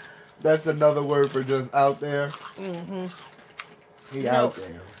 That's another word for just out there. He out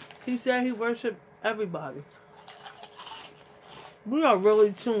there. He said he worshiped everybody. We are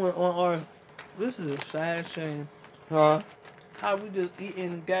really chewing on our. This is a sad shame. Huh? How we just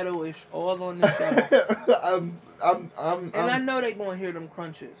eating ghetto-ish all on this show. And I know they gonna hear them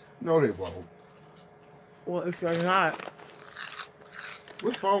crunches. No, they won't. Well, if you're not,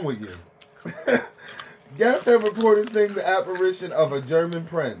 what's wrong with you? Guests have reported seeing the apparition of a German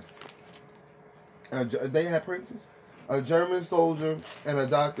prince. They had princes? A German soldier and a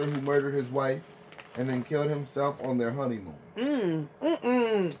doctor who murdered his wife and then killed himself on their honeymoon.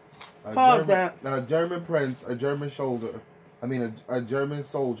 Pause that. A German prince, a German soldier, and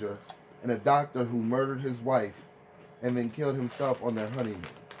a doctor who murdered his wife and then killed himself on their honeymoon.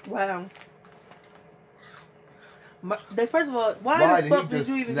 Wow. First of all, why the fuck did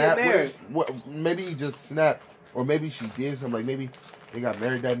you even get married? Maybe he just snapped, or maybe she did something. Like maybe they got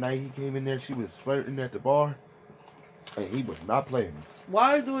married that night. He came in there. She was flirting at the bar, and he was not playing.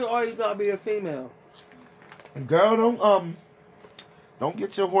 Why do it always gotta be a female? Girl, don't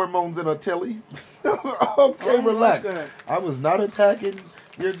get your hormones in a tilly. Okay, relax. I was not attacking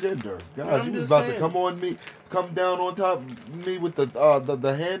your gender. God, I'm you was just about saying. to come down on top of me with the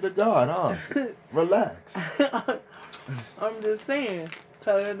hand of God, huh? Relax. I'm just saying.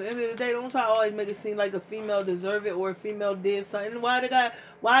 So at the end of the day, don't try to always make it seem like a female deserved it or a female did something.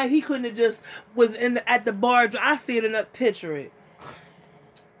 Why he couldn't have just was at the bar? I see it enough. Picture it.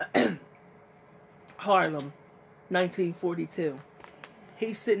 Harlem, 1942.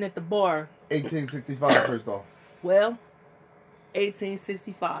 He's sitting at the bar. 1865, first off. Well,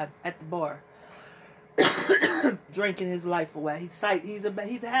 1865 at the bar, drinking his life away.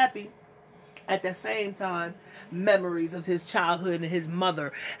 He's happy. At the same time, memories of his childhood and his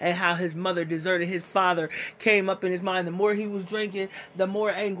mother and how his mother deserted his father came up in his mind. The more he was drinking, the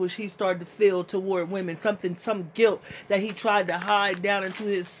more anguish he started to feel toward women. Some guilt that he tried to hide down into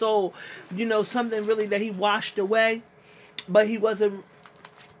his soul. You know, something really that he washed away, but he wasn't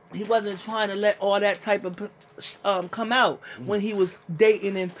trying to let all that type of come out when he was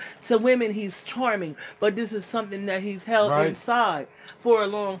dating. And to women, he's charming, but this is something that he's held inside for a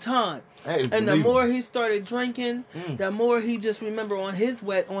long time. Hey, and the more he started drinking, the more he just remembered on his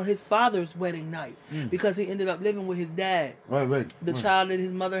father's wedding night, because he ended up living with his dad. The child that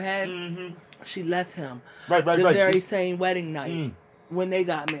his mother had, she left him. The very same wedding night when they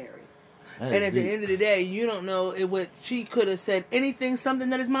got married. Hey, and at the end of the day, you don't know she could have said anything,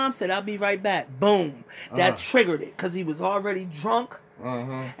 something that his mom said. I'll be right back. Boom. That triggered it because he was already drunk.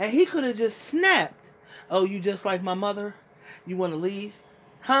 And he could have just snapped. Oh, you just like my mother? You want to leave?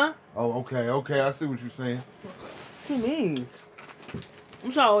 Huh? Oh, okay. I see what you're saying. What do you mean?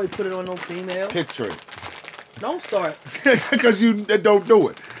 I'm trying to always put it on no female. Picture it. Don't start. Because you don't do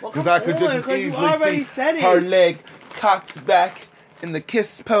it. Because I could just as easily see her leg cocked back in the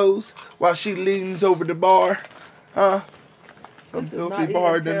kiss pose while she leans over the bar. Huh? Some filthy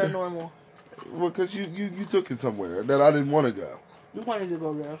bartender. Paranormal. Well, because you took it somewhere that I didn't want to go. You wanted to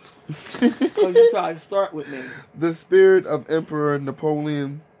go there. Because you tried to start with me. The spirit of Emperor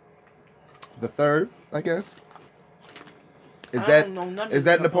Napoleon III, I guess. Is that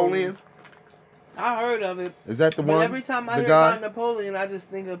Napoleon? I heard of it. Is that the one? Every time I hear about Napoleon, I just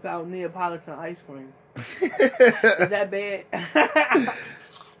think about Neapolitan ice cream. Is that bad?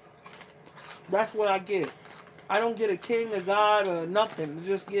 That's what I get. I don't get a king, a god, or nothing. I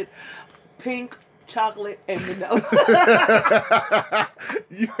just get pink, chocolate, and vanilla.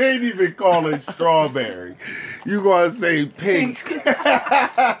 You ain't even calling strawberry. You gonna say pink.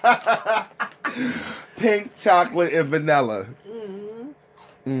 Pink, chocolate, and vanilla.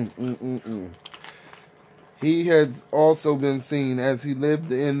 He has also been seen as he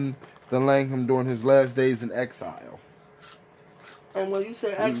lived in the Langham during his last days in exile. And when you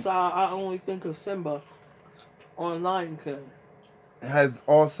say exile, I only think of Simba on Lion King. Has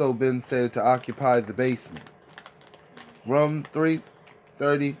also been said to occupy the basement. Room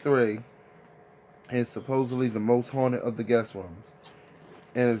 333 is supposedly the most haunted of the guest rooms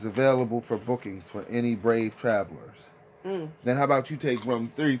and is available for bookings for any brave travelers. Then how about you take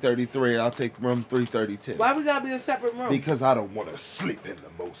room 333 and I'll take room 332? Why we gotta be a separate room? Because I don't want to sleep in the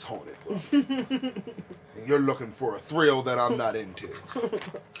most haunted room. And you're looking for a thrill that I'm not into.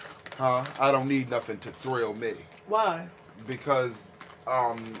 Huh? I don't need nothing to thrill me. Why? Because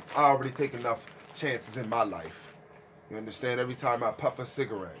I already take enough chances in my life. You understand? Every time I puff a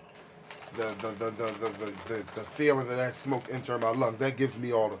cigarette, the feeling of that smoke entering my lungs, that gives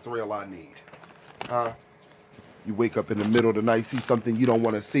me all the thrill I need. Huh? You wake up in the middle of the night, see something you don't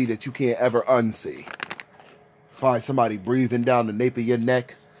want to see that you can't ever unsee. Find somebody breathing down the nape of your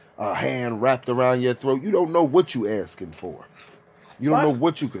neck, a hand wrapped around your throat. You don't know what you asking for. You don't know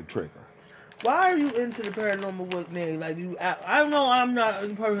what you could trigger. Why are you into the paranormal with me? Like I know I'm not the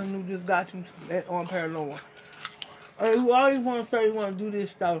person who just got you on paranormal. You always want to say you want to do this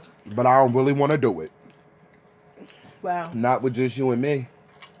stuff. But I don't really want to do it. Wow. Not with just you and me.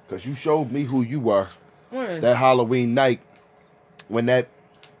 Because you showed me who you were. When? That Halloween night when that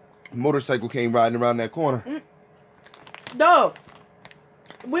motorcycle came riding around that corner. Dog,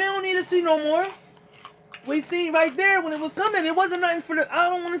 we don't need to see no more. We seen right there when it was coming. It wasn't nothing for I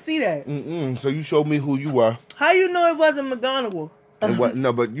don't want to see that. So you showed me who you were. How you know it wasn't McGonagall?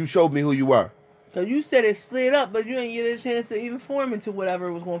 No, but you showed me who you were. So you said it slid up, but you didn't get a chance to even form into whatever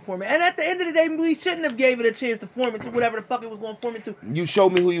it was going to form. And at the end of the day, we shouldn't have gave it a chance to form into whatever the fuck it was going to form into. You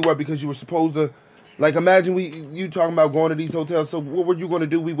showed me who you were because you were supposed to. Like, imagine you talking about going to these hotels. So what were you going to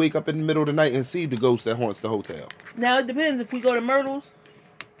do? We wake up in the middle of the night and see the ghost that haunts the hotel. Now, it depends. If we go to Myrtle's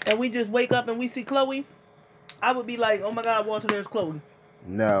and we just wake up and we see Chloe, I would be like, oh my God, Walter, there's Chloe.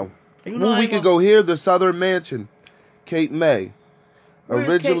 No. We could go here, the Southern Mansion, Cape May. Where's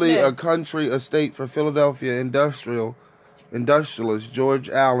Originally Cape May? a country estate for Philadelphia industrial industrialist George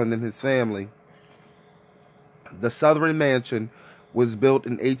Allen and his family. The Southern Mansion was built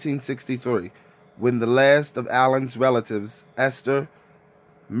in 1863 when the last of Allen's relatives, Esther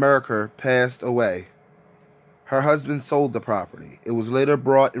Merker, passed away. Her husband sold the property. It was later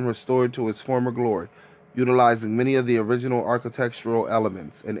brought and restored to its former glory, utilizing many of the original architectural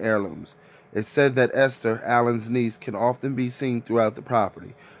elements and heirlooms. It's said that Esther, Allen's niece, can often be seen throughout the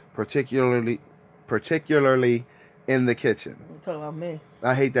property, particularly in the kitchen. You're talking about me.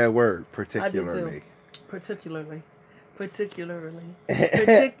 I hate that word, particularly. I do too. Particularly.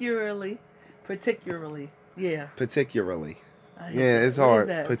 Yeah. Particularly. I hate Yeah, that. it's What is hard.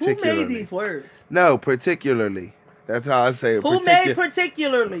 that? Particularly. Who made these words? No, particularly. That's how I say it. Who made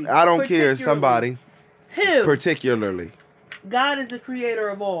particularly? I don't care. Particularly. Somebody. Who? Particularly. God is the creator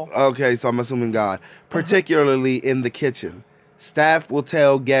of all. Okay, so I'm assuming God. Particularly in the kitchen. Staff will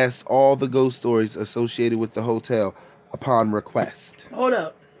tell guests all the ghost stories associated with the hotel upon request. Hold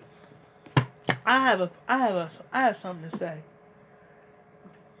up. I have something to say.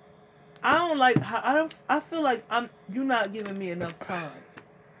 I feel like you're not giving me enough time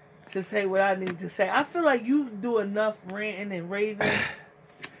to say what I need to say. I feel like you do enough ranting and raving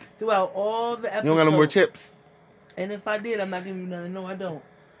throughout all the episodes. You don't got no more chips? And if I did, I'm not giving you nothing. No, I don't.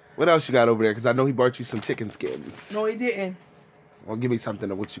 What else you got over there? Because I know he brought you some chicken skins. No, he didn't. Well, give me something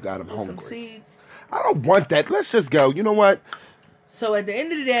of what you got. I'm hungry. Some seeds. I don't want that. Let's just go. You know what? So at the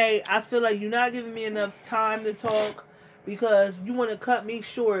end of the day, I feel like you're not giving me enough time to talk because you want to cut me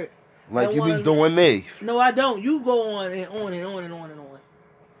short. Like you was doing me. No, I don't. You go on and on and on and on and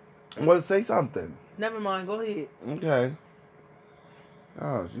on. Well, say something. Never mind. Go ahead. Okay.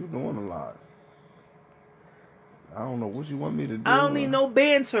 Gosh, you doing a lot. I don't know what you want me to do. I don't need no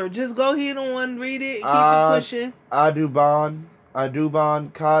banter. Just go ahead on, read it, keep it pushing.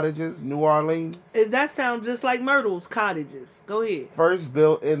 Audubon Cottages, New Orleans. That sounds just like Myrtle's Cottages. Go ahead. First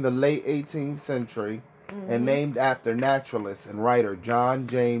built in the late 18th century and named after naturalist and writer John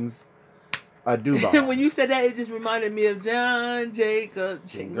James Audubon. When you said that, it just reminded me of John Jacob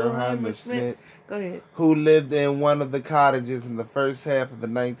Jingleheimer Smith. Go ahead. Who lived in one of the cottages in the first half of the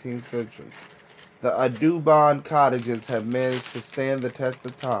 19th century. The Audubon cottages have managed to stand the test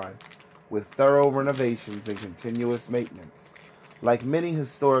of time with thorough renovations and continuous maintenance. Like many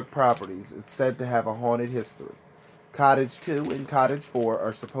historic properties, it's said to have a haunted history. Cottage 2 and Cottage 4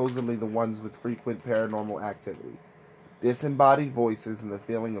 are supposedly the ones with frequent paranormal activity. Disembodied voices and the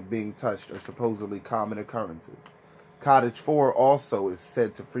feeling of being touched are supposedly common occurrences. Cottage 4 also is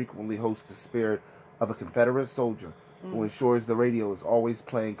said to frequently host the spirit of a Confederate soldier who ensures the radio is always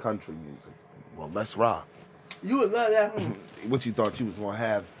playing country music. Well, let's rock. You would love that. What you thought you was going to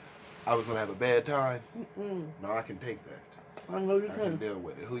have? I was going to have a bad time? No, I can take that. I know you I can deal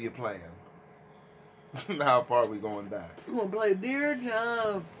with it. Who you playing? How far are we going back? You going to play Dear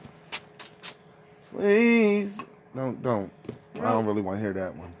John. Please. Don't. No. I don't really want to hear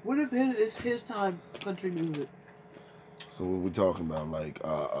that one. What if it's his time country music? So what we talking about? Like,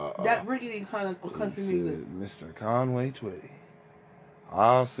 that rickety kind of country music. Mr. Conway Twitty.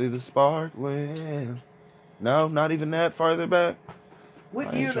 I'll see the sparkling. No, not even that farther back.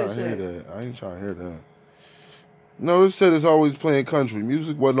 What year they said? I ain't trying to hear that. No, it said it's always playing country.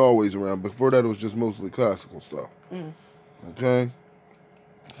 Music wasn't always around. Before that, it was just mostly classical stuff. Okay?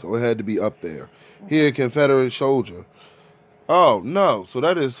 So it had to be up there. Here, Confederate soldier. Oh, no. So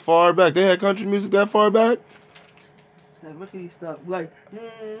that is far back. They had country music that far back? It's that rickety stuff. Like,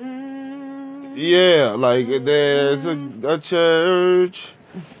 yeah, like there's a church.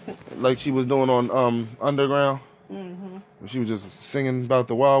 Like she was doing on Underground. She was just singing about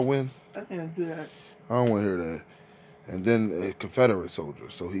the wild wind. I can't do that. I don't want to hear that. And then a Confederate soldier,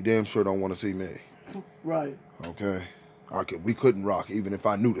 so he damn sure don't want to see me. Right. Okay. We couldn't rock even if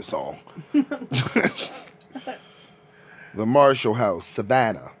I knew the song. The Marshall House,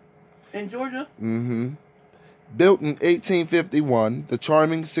 Savannah. In Georgia? Built in 1851, the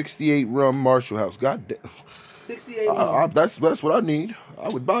charming 68-room Marshall House. God damn. 68 rooms. That's what I need. I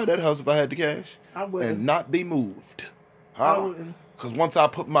would buy that house if I had the cash. I would. And not be moved. I wouldn't. Because once I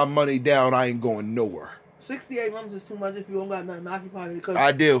put my money down, I ain't going nowhere. 68 rooms is too much if you don't got nothing occupied. Because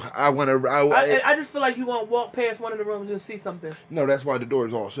I do. I want to. I just feel like you want to walk past one of the rooms and see something. No, that's why the door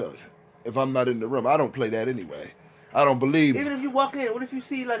is all shut. If I'm not in the room, I don't play that anyway. I don't believe. Even if you walk in, what if you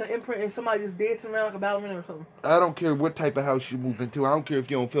see like an imprint and somebody just dancing around like a ballerina or something? I don't care what type of house you move into. I don't care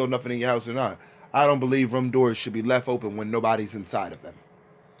if you don't feel nothing in your house or not. I don't believe room doors should be left open when nobody's inside of them.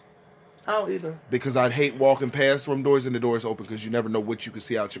 I don't either. Because I'd hate walking past room doors and the doors open because you never know what you can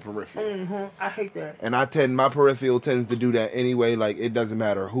see out your peripheral. I hate that. And my peripheral tends to do that anyway. Like, it doesn't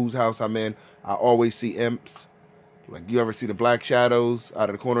matter whose house I'm in. I always see imps. Like, you ever see the black shadows out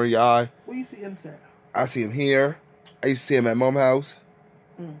of the corner of your eye? Where you see him at? I see him here. I used to see him at Mom's house.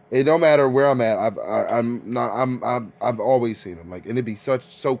 It don't matter where I'm at. I've always seen him. Like, and it'd be so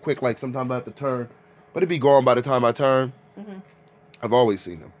quick. Like, sometimes I have to turn, but it'd be gone by the time I turn. Mm-hmm. I've always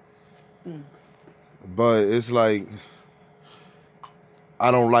seen him. But it's like, I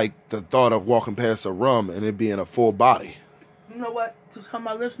don't like the thought of walking past a room and it being a full body. You know what? To some of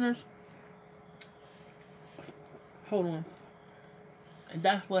my listeners, hold on. And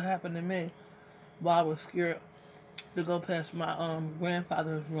that's what happened to me while I was scared to go past my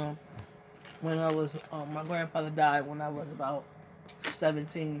grandfather's room when I was my grandfather died when I was about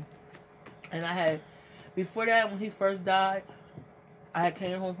 17, and I had before that when he first died, I had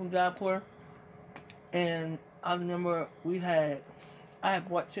came home from Job Corps, and I remember I had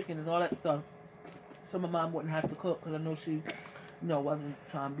bought chicken and all that stuff, so my mom wouldn't have to cook because I know she, wasn't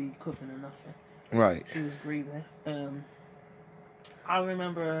trying to be cooking or nothing. Right. She was grieving. I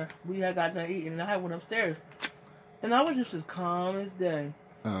remember we had got done eating, and I went upstairs. And I was just as calm as day.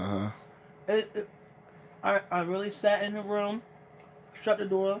 I really sat in the room, shut the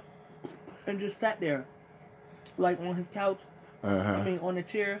door, and just sat there, like on his couch. I mean, on the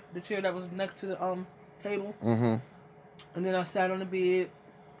chair that was next to the table. And then I sat on the bed,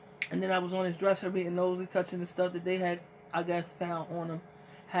 and then I was on his dresser, being nosy, touching the stuff that they had, I guess, found on him.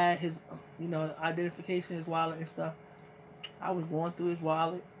 Had his, identification, his wallet and stuff. I was going through his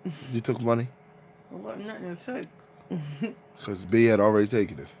wallet. You took money? There wasn't nothing to take. Because B had already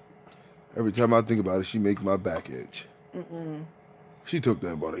taken it. Every time I think about it, she makes my back itch. She took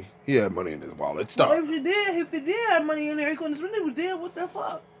that money. He had money in his wallet. Stop. Well, if he did have money in there, he couldn't spend it. He was dead. What the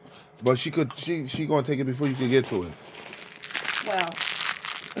fuck? But she gonna take it before you can get to it. Wow.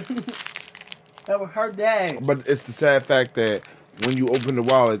 That was her dad. But it's the sad fact that when you open the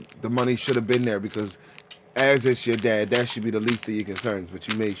wallet, the money should have been there because as it's your dad, that should be the least of your concerns. But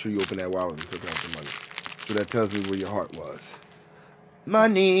you made sure you opened that wallet and took out the money. So that tells me where your heart was.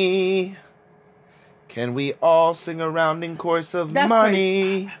 Money. Can we all sing a rounding chorus of That's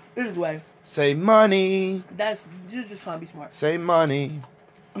money? Crazy. Anyway. Say money. You're just trying to be smart. Say money.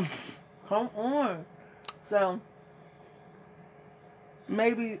 Come on. So,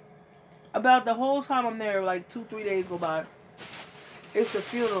 maybe about the whole time I'm there, like 2-3 days go by, it's the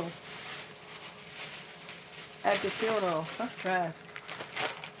funeral. At the funeral. That's trash.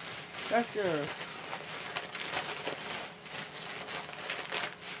 That's yours.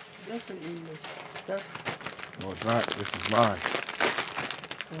 That's an English. No, it's not. This is mine.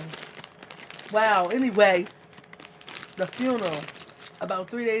 Wow. Anyway, the funeral. About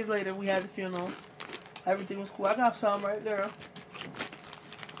 3 days later, we had the funeral. Everything was cool. I got some right there.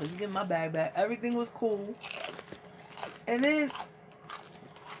 Cause you get my bag back. Everything was cool. And then,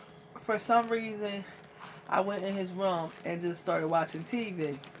 for some reason, I went in his room and just started watching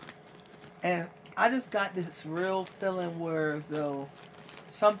TV. And I just got this real feeling where, though,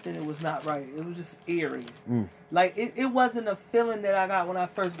 something that was not right. It was just eerie. Like, it wasn't a feeling that I got when I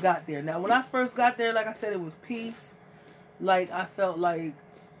first got there. Now, when I first got there, like I said, it was peace. Like, I felt like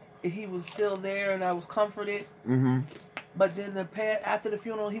he was still there and I was comforted. But then after the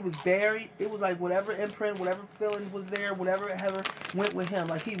funeral, he was buried. It was like whatever imprint, whatever feeling was there, whatever ever went with him.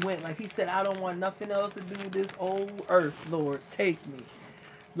 Like, he went. Like, he said, I don't want nothing else to do with this old earth, Lord. Take me.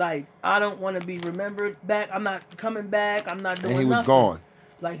 Like, I don't want to be remembered back. I'm not coming back. I'm not doing nothing. And he was gone.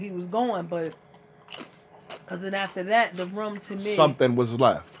 Like, he was going, but... Because then after that, the room to me... Something was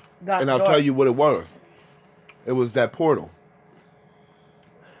left. And I'll dark. tell you what it was. It was that portal.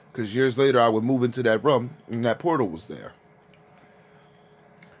 Because years later, I would move into that room, and that portal was there.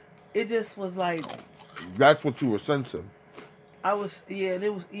 It just was like... That's what you were sensing. and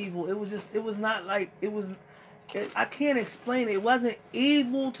it was evil. It was not like... I can't explain it. It wasn't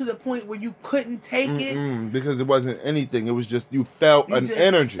evil to the point where you couldn't take it. Because it wasn't anything. It was just, you felt an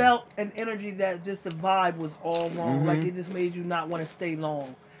energy. You felt an energy that just the vibe was all wrong. Like, it just made you not want to stay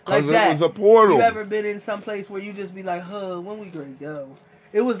long. Like that. It was a portal. You ever been in some place where you just be like, when we gonna go?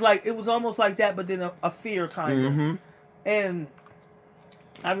 It was almost like that, but then a fear kind of. And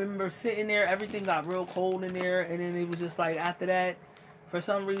I remember sitting there, everything got real cold in there, and then it was just like, after that, for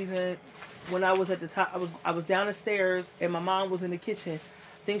some reason, when I was at the top, I was down the stairs, and my mom was in the kitchen.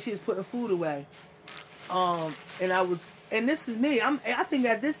 I think she was putting food away. And this is me. I think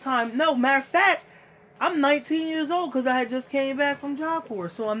at this time, no, matter of fact, I'm 19 years old because I had just came back from Job Corps,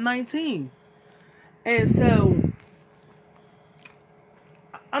 so I'm 19. And so,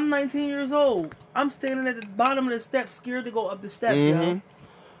 I'm 19 years old. I'm standing at the bottom of the steps, scared to go up the steps, yo.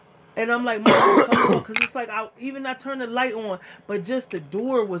 And I'm like, Mom, come on, because it's like, I turned the light on, but just the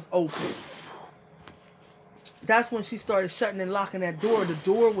door was open. that's when she started shutting and locking that door. The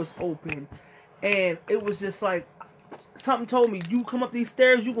door was open, and it was just like something told me, you come up these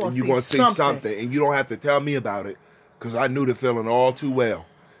stairs, you're going to see something. And you don't have to tell me about it, because I knew the feeling all too well.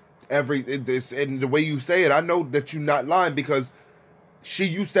 And the way you say it, I know that you're not lying, because she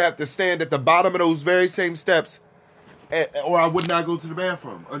used to have to stand at the bottom of those very same steps, or I would not go to the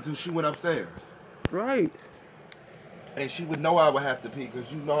bathroom until she went upstairs. Right. And she would know I would have to pee,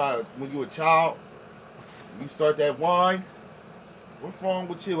 because you know how when you're a child, you start that whine. What's wrong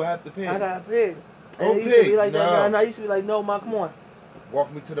with you? I have to pee. I got to pee. Go And pee. Used to be like no. that. And I used to be like, no, Ma, come on.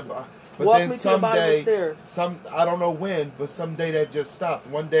 Walk me to the bottom. But Walk then me to the bottom of the stairs. I don't know when, but some day that just stopped.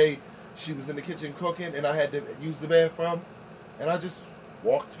 One day she was in the kitchen cooking, and I had to use the bathroom, and I just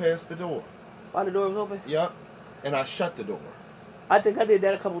walked past the door. While the door was open? Yep. And I shut the door. I think I did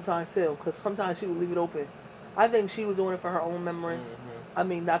that a couple times too, because sometimes she would leave it open. I think she was doing it for her own memories. Mm-hmm. I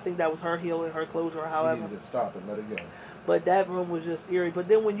mean, I think that was her healing, her closure, or however. She needed to stop and let it go. But that room was just eerie. But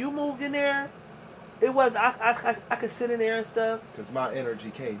then when you moved in there, it was, I could sit in there and stuff. Because my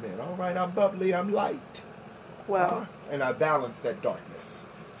energy came in. All right, I'm bubbly, I'm light. Wow. And I balanced that darkness.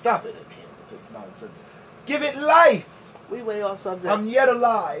 Stop it in here with this nonsense. Give it life. We way off subject. I'm yet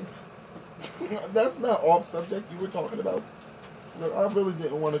alive. That's not off subject you were talking about. Look, I really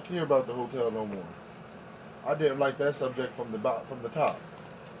didn't want to care about the hotel no more. I didn't like that subject from the top.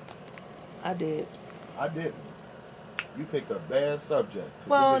 I did. I didn't. You picked a bad subject.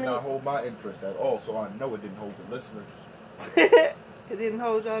 Well, it did not hold my interest at all, so I know it didn't hold the listeners. It didn't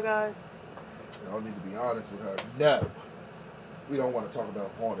hold y'all guys? Y'all need to be honest with her. No. We don't want to talk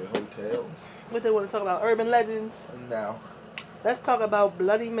about haunted hotels. What they want to talk about? Urban legends? No. Let's talk about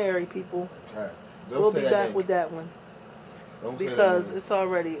Bloody Mary, people. Okay. We'll be back with that one. Don't because say that it's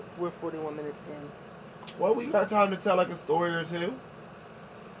already, we're 41 minutes in. Well, we got time to tell like a story or two.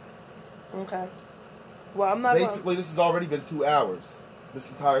 Okay. Well, I'm not basically, this has already been 2 hours. This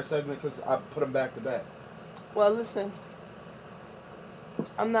entire segment, because I put them back to back. Well, listen.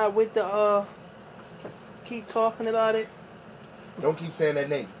 I'm not with the, keep talking about it. Don't keep saying that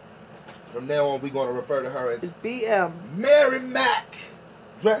name. From now on, we're going to refer to her as... It's BM. Mary Mack,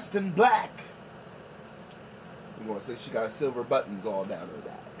 dressed in black. We're going to say she got silver buttons all down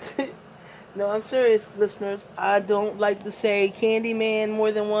her back. No, I'm serious, listeners. I don't like to say Candyman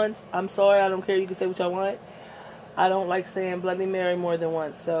more than once. I'm sorry, I don't care. You can say what y'all want. I don't like saying Bloody Mary more than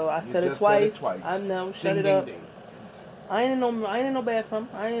once. So I said it twice. I know. Shut it up. Ding. I ain't in no bathroom.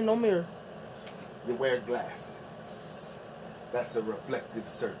 I ain't in no mirror. You wear glasses. That's a reflective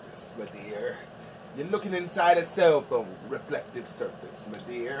surface, my dear. You're looking inside a cell phone. Reflective surface, my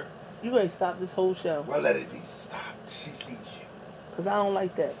dear. You ready to stop this whole show? Well, let it be stopped. She sees you. Because I don't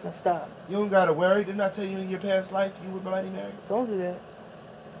like that. Now stop. You don't got to worry. Didn't I tell you in your past life you were Bloody Mary? Don't do that.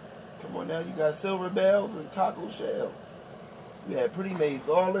 Come on now. You got silver bells and cockle shells. You had pretty maids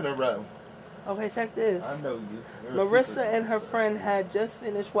all in a row. Okay, check this. I know you. Marissa and her friend had just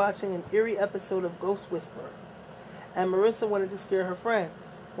finished watching an eerie episode of Ghost Whisperer. And Marissa wanted to scare her friend,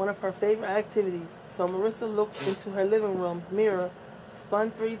 one of her favorite activities. So Marissa looked into her living room mirror,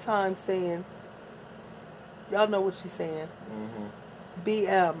 spun 3 times, saying, y'all know what she's saying,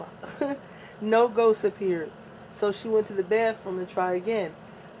 BM. No ghost appeared. So she went to the bathroom to try again.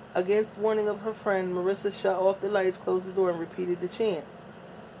 Against warning of her friend, Marissa shut off the lights, closed the door, and repeated the chant.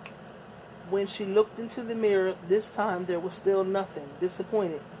 When she looked into the mirror, this time there was still nothing.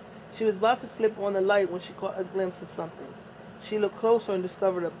 Disappointed. She was about to flip on the light when she caught a glimpse of something. She looked closer and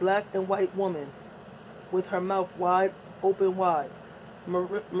discovered a black and white woman with her mouth open wide.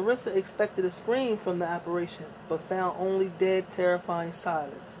 Marissa expected a scream from the apparition, but found only dead, terrifying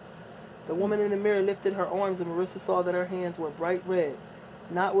silence. The woman in the mirror lifted her arms, and Marissa saw that her hands were bright red,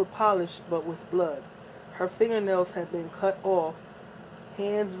 not with polish, but with blood. Her fingernails had been cut off.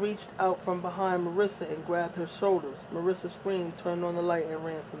 Hands reached out from behind Marissa and grabbed her shoulders. Marissa screamed, turned on the light, and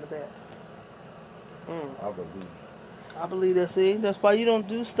ran from the bathroom. I believe that. See, that's why you don't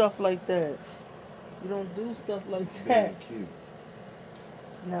do stuff like that. You don't do stuff like that. Very cute.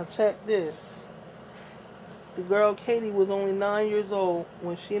 Now check this. The girl Katie was only 9 years old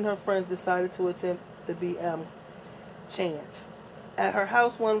when she and her friends decided to attempt the BM chant. At her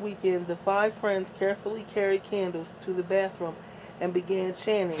house one weekend, the 5 friends carefully carried candles to the bathroom and began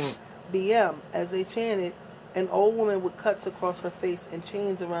chanting BM. As they chanted, an old woman with cuts across her face and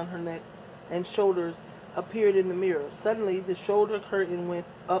chains around her neck and shoulders appeared in the mirror. Suddenly, the shoulder curtain went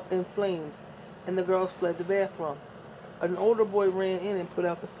up in flames, and the girls fled the bathroom. An older boy ran in and put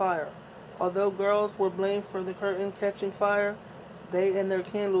out the fire. Although girls were blamed for the curtain catching fire, they and their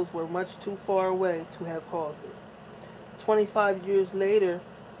candles were much too far away to have caused it. 25 years later,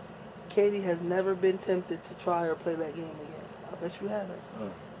 Katie has never been tempted to try or play that game again. I bet you haven't.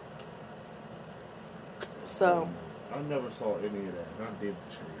 So I never saw any of that. I did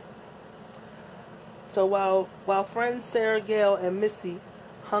the tree. So while friends Sarah Gale and Missy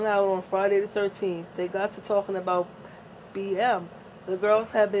hung out on Friday the 13th, they got to talking about BM. The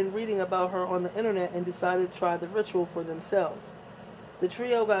girls had been reading about her on the internet and decided to try the ritual for themselves. The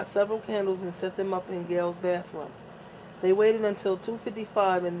trio got several candles and set them up in Gale's bathroom. They waited until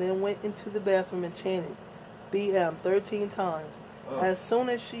 2:55 and then went into the bathroom and chanted BM 13 times. As soon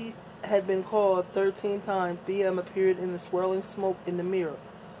as she had been called 13 times, BM appeared in the swirling smoke in the mirror.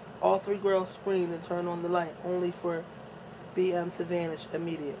 All three girls screamed and turned on the light, only for BM to vanish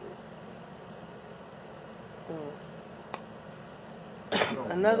immediately.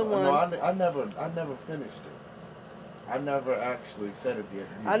 Another one. No, I never finished it. I never actually said it yet.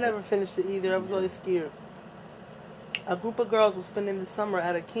 I never finished it either. I was always scared. A group of girls were spending the summer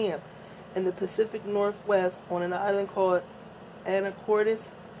at a camp in the Pacific Northwest on an island called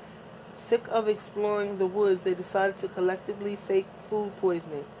Anacortes. Sick of exploring the woods, they decided to collectively fake food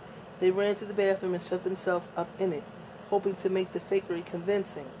poisoning. They ran to the bathroom and shut themselves up in it, hoping to make the fakery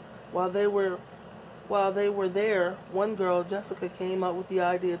convincing. While they were there, one girl, Jessica, came up with the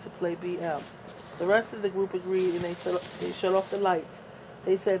idea to play BM. The rest of the group agreed and they shut off the lights.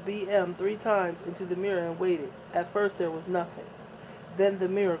 They said BM 3 times into the mirror and waited. At first there was nothing. Then the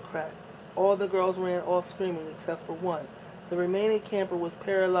mirror cracked. All the girls ran off screaming except for one. The remaining camper was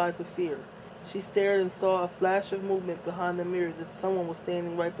paralyzed with fear. She stared and saw a flash of movement behind the mirror as if someone was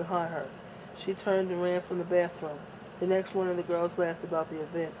standing right behind her. She turned and ran from the bathroom. The next one of the girls laughed about the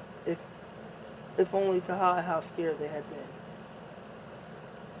event, if only to hide how scared they had been.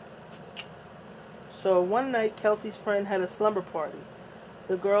 So one night, Kelsey's friend had a slumber party.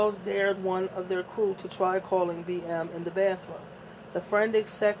 The girls dared one of their crew to try calling BM in the bathroom. The friend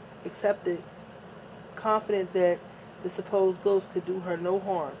accepted, confident that the supposed ghost could do her no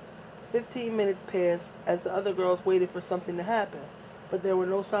harm. 15 minutes passed as the other girls waited for something to happen, but there were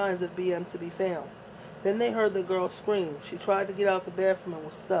no signs of BM to be found. Then they heard the girl scream. She tried to get out the bathroom and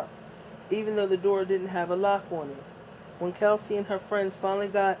was stuck, even though the door didn't have a lock on it. When Kelsey and her friends finally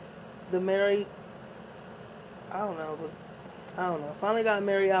got Mary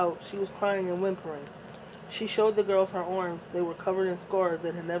out, she was crying and whimpering. She showed the girls her arms. They were covered in scars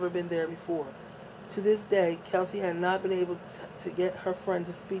that had never been there before. To this day, Kelsey had not been able to get her friend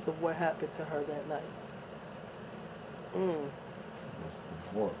to speak of what happened to her that night.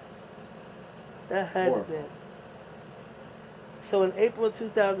 That had to been. So in April of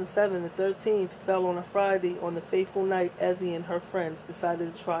 2007, the 13th fell on a Friday. On the fateful night, Ezzy and her friends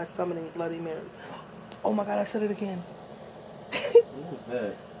decided to try summoning Bloody Mary. Oh my God, I said it again. What was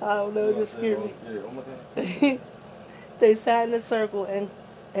that? I don't know, it just scared me. Oh my God. They sat in a circle and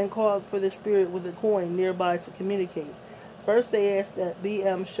called for the spirit with a coin nearby to communicate. First, they asked that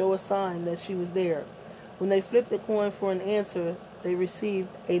BM show a sign that she was there. When they flipped the coin for an answer, they received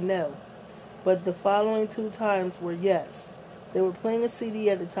a no. But the following 2 times were yes. They were playing a CD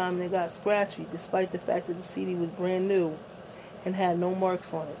at the time and it got scratchy, despite the fact that the CD was brand new and had no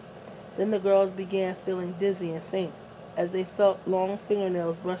marks on it. Then the girls began feeling dizzy and faint, as they felt long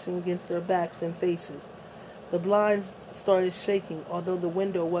fingernails brushing against their backs and faces. The blinds started shaking, although the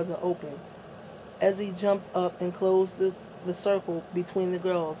window wasn't open. Ezzy jumped up and closed the circle between the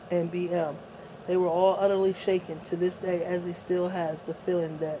girls and BM. They were all utterly shaken. To this day, Ezzy still has the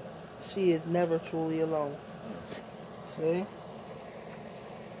feeling that she is never truly alone. See?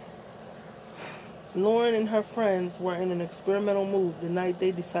 Lauren and her friends were in an experimental mood the night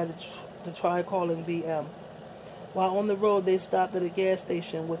they decided to try calling BM. While on the road, they stopped at a gas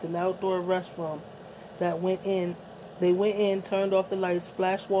station with an outdoor restroom that went in. They went in, turned off the lights,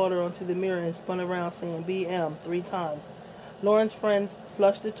 splashed water onto the mirror, and spun around saying BM 3 times. Lauren's friends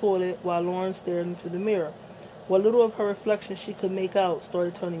flushed the toilet while Lauren stared into the mirror. What little of her reflection she could make out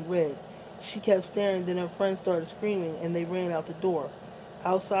started turning red. She kept staring, then her friends started screaming, and they ran out the door.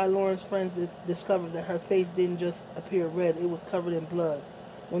 Outside, Lauren's friends discovered that her face didn't just appear red, it was covered in blood.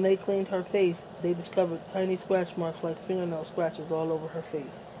 When they cleaned her face, they discovered tiny scratch marks like fingernail scratches all over her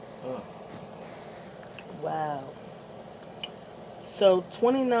face. Wow. So,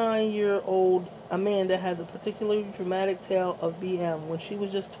 29-year-old Amanda has a particularly dramatic tale of BM. When she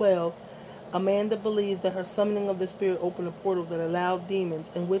was just 12, Amanda believes that her summoning of the spirit opened a portal that allowed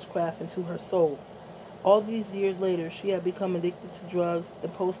demons and witchcraft into her soul. All these years later, she had become addicted to drugs,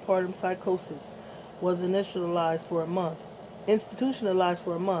 and postpartum psychosis was institutionalized for a month.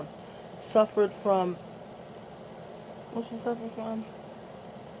 Suffered from... What she suffered from?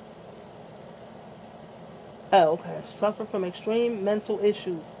 Oh, okay. Suffer from extreme mental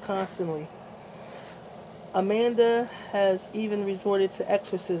issues constantly. Amanda has even resorted to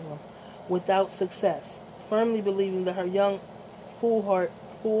exorcism without success, firmly believing that her young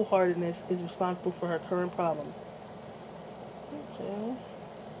foolhardiness is responsible for her current problems. Okay,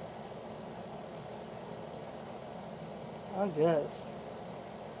 I guess.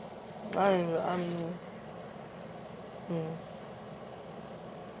 I mean, hmm.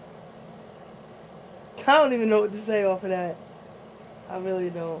 I don't even know what to say off of that. I really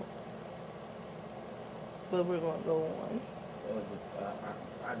don't. But we're gonna go on.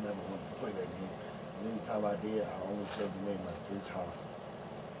 I never wanted to play that game. And any time I did, I only said the name like 3 times.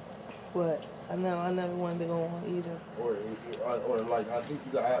 But I never wanted to go on either. Or like I think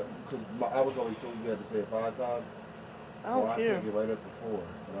you got because I was always told you had to say it 5 times. So I care. take it right up to 4,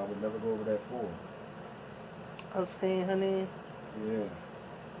 and I would never go over that 4. I was saying her name. Yeah.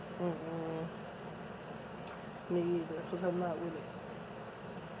 Me either, because I'm not with it.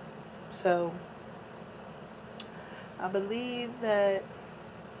 So, I believe that.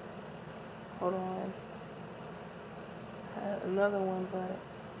 Hold on. I had another one, but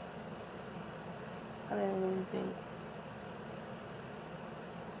I didn't really think.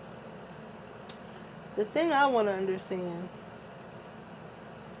 The thing I want to understand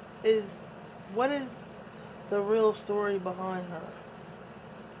is what is the real story behind her?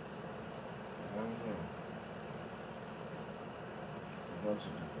 I don't know. It's a bunch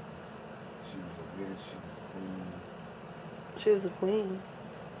of different things. She was a witch. She was a queen. She was a queen.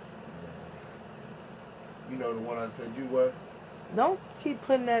 Yeah. You know the one I said you were? Don't keep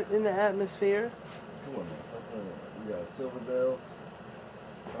putting that in the atmosphere. Come on now. You got silver bells.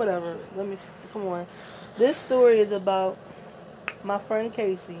 Whatever. Come on. This story is about my friend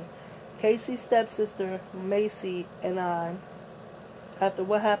Casey. Casey's stepsister, Macy, and I, after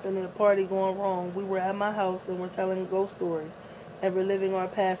what happened in the party going wrong, we were at my house and were telling ghost stories and reliving our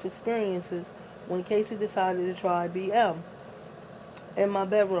past experiences when Casey decided to try BM. In my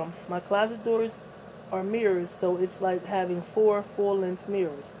bedroom, my closet doors are mirrors, so it's like having 4 full-length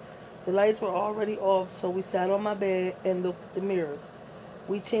mirrors. The lights were already off, so we sat on my bed and looked at the mirrors.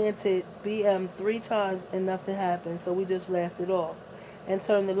 We chanted BM 3 times and nothing happened, so we just laughed it off and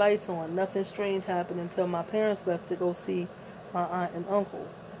turned the lights on. Nothing strange happened until my parents left to go see my aunt and uncle.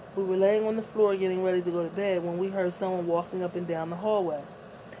 We were laying on the floor getting ready to go to bed when we heard someone walking up and down the hallway,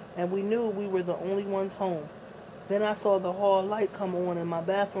 and we knew we were the only ones home. Then I saw the hall light come on and my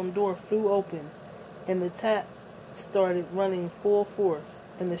bathroom door flew open and the tap started running full force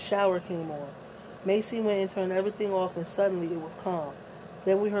and the shower came on. Macy went and turned everything off and suddenly it was calm.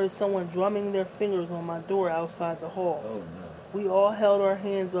 Then we heard someone drumming their fingers on my door outside the hall. Oh, no. We all held our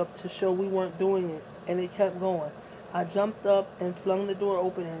hands up to show we weren't doing it, and it kept going. I jumped up and flung the door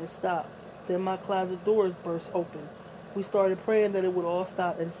open and it stopped. Then my closet doors burst open. We started praying that it would all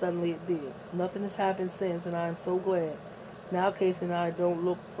stop, and suddenly it did. Nothing has happened since, and I am so glad. Now Casey and I don't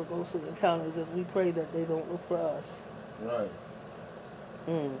look for ghostly encounters as we pray that they don't look for us. Right.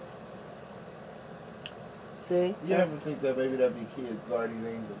 See? You ever think that maybe that'd be kids' guardian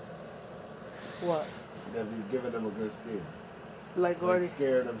angels? What? That'd be giving them a good scare. Like guardian? Like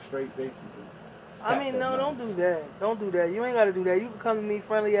scaring them straight, basically. I mean, no, don't do that. Don't do that. You ain't got to do that. You can come to me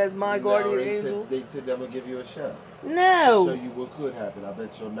friendly as my guardian angel. They said they're going to give you a shot. No. To show you what could happen. I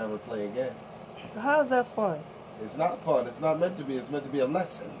bet you'll never play again. How is that fun? It's not fun. It's not meant to be. It's meant to be a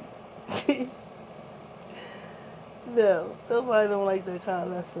lesson. No, nobody don't like that kind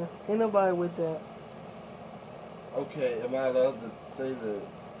of lesson. Ain't nobody with that. Okay, am I allowed to say that,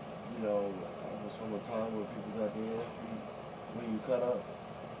 you know, I was from a time where people got their ass beat when you cut up?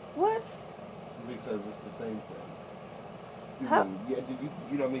 What? Because it's the same thing. How?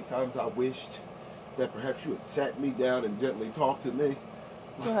 You know how many times I wished that perhaps you had sat me down and gently talked to me?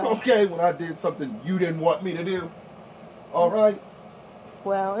 Wow. Okay, when I did something you didn't want me to do. All right?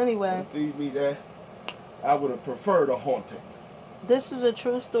 Well, anyway. And feed me that. I would have preferred a haunting. This is a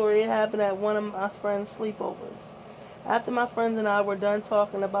true story. It happened at one of my friends' sleepovers. After my friends and I were done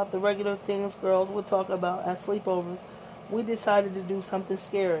talking about the regular things girls would talk about at sleepovers, we decided to do something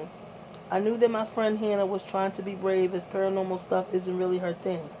scary. I knew that my friend Hannah was trying to be brave as paranormal stuff isn't really her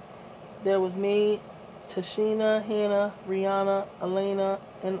thing. There was me, Tashina, Hannah, Rihanna, Elena,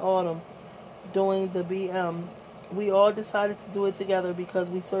 and Autumn doing the BM. We all decided to do it together because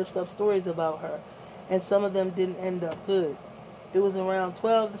we searched up stories about her, and some of them didn't end up good. It was around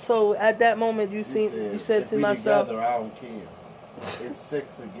 12. So at that moment, you said to myself, together, I don't care. It's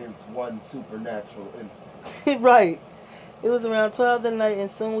 6 against 1 supernatural entity. Right. It was around 12 at night,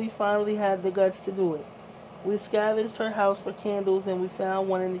 and soon we finally had the guts to do it. We scavenged her house for candles, and we found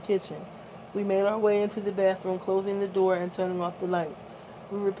one in the kitchen. We made our way into the bathroom, closing the door and turning off the lights.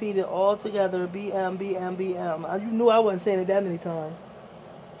 We repeated all together, BM, BM, BM. You knew I wasn't saying it that many times.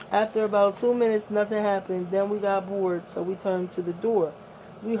 After about 2 minutes, nothing happened. Then we got bored, so we turned to the door.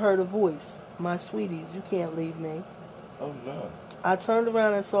 We heard a voice. My sweeties, you can't leave me. Oh no. I turned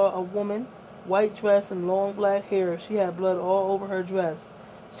around and saw a woman, white dress and long black hair. She had blood all over her dress.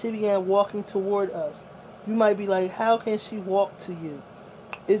 She began walking toward us. You might be like, how can she walk to you?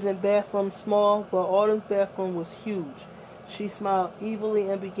 Isn't bathroom small? Well, Autumn's bathroom was huge. She smiled evilly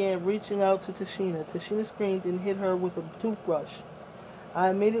and began reaching out to Tashina. Tashina screamed and hit her with a toothbrush. I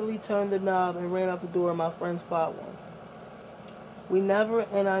immediately turned the knob and ran out the door. My friends followed. We never,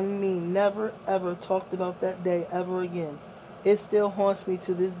 and I mean never, ever talked about that day ever again. It still haunts me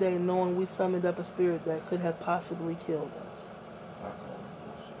to this day knowing we summoned up a spirit that could have possibly killed us. I call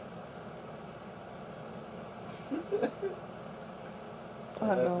it bullshit.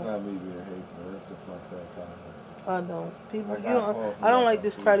 That's not me being hateful. That's just my friend kindness. I don't. People, Like, you know, I don't like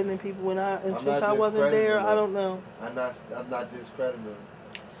discrediting people and since I wasn't there, I don't know. I'm not discrediting them.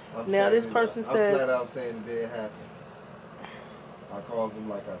 Now this person I'm says, flat out saying it didn't happen. I calls them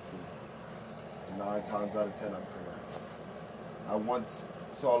like I see it. 9 times out of 10, I'm correct. I once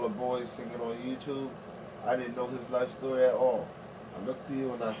saw a boy singing on YouTube. I didn't know his life story at all. I looked to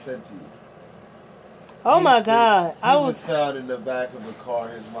you and I said to you. "Oh my God!" He was found in the back of a car.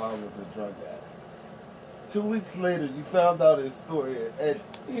 His mom was a drug addict. 2 weeks later, you found out his story, and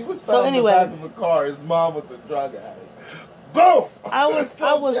he was found in the back of a car. His mom was a drug addict. Boom! I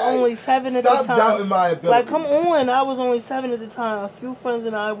was only 7 at the time. Stop doubting my ability. Like, come on! I was only 7 at the time. A few friends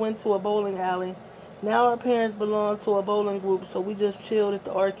and I went to a bowling alley. Now our parents belong to a bowling group, so we just chilled at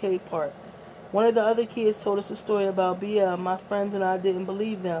the arcade park. One of the other kids told us a story about BL. My friends and I didn't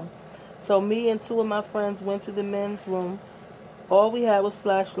believe them. So me and 2 of my friends went to the men's room. All we had was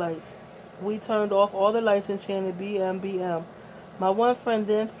flashlights. We turned off all the lights and chanted BM, BM. My one friend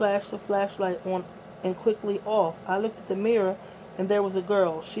then flashed the flashlight on and quickly off. I looked at the mirror and there was a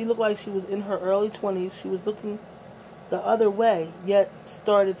girl. She looked like she was in her early 20s. She was looking the other way, yet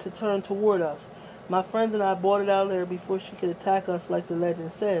started to turn toward us. My friends and I boarded out of there before she could attack us like the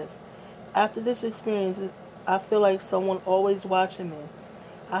legend says. After this experience, I feel like someone always watching me.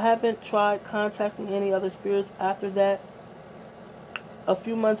 I haven't tried contacting any other spirits after that. A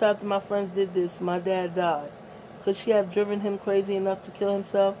few months after my friends did this, my dad died. Could she have driven him crazy enough to kill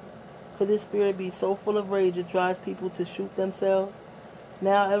himself? Could this spirit be so full of rage it drives people to shoot themselves?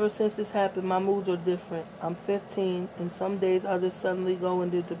 Now, ever since this happened, my moods are different. I'm 15, and some days I just suddenly go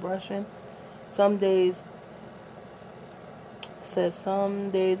into depression. Some days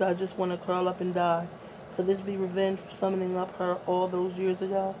I just want to curl up and die. Could this be revenge for summoning up her all those years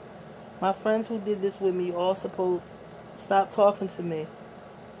ago? My friends who did this with me all stopped talking to me.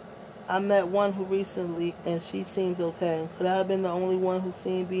 I met one who recently, and she seems okay. Could I have been the only one who's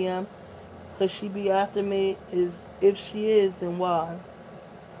seen BM? Could she be after me? If she is, then why?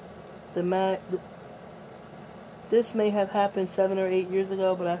 This may have happened 7 or 8 years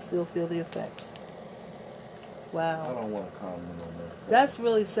ago, but I still feel the effects. Wow. I don't want to comment on that. That's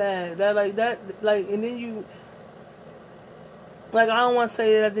really sad. And then you, I don't want to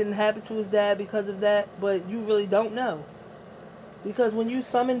say that didn't happen to his dad because of that, but you really don't know. Because when you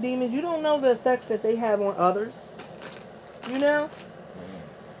summon demons, you don't know the effects that they have on others. You know?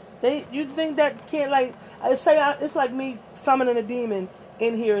 You think that can't, it's like me summoning a demon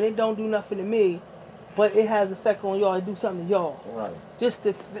in here and it don't do nothing to me, but it has effect on y'all. It do something to y'all. Right. Just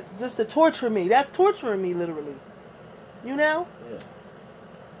to torture me. That's torturing me, literally. You know? Yeah.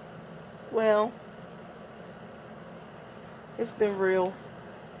 Well, it's been real.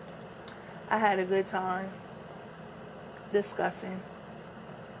 I had a good time discussing.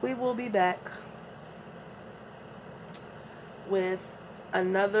 We will be back with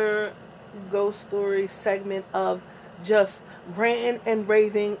another ghost story segment of just ranting and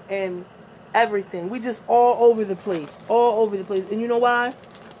raving and everything. We just all over the place. All over the place. And you know why?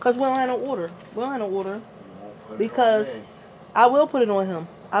 Because we don't have no order. Because I will put it on him.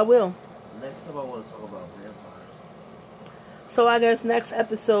 I will. Next time I want to talk about vampires. So I guess next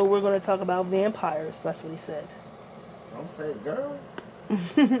episode we're going to talk about vampires. That's what he said. I'm saying, girl.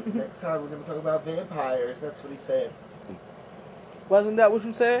 Next time we're going to talk about vampires. That's what he said. Wasn't that what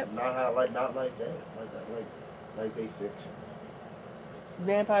you said? Not like that. Like they fiction.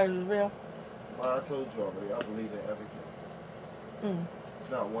 Vampires is real? Well, I told you already. I believe in everything. It's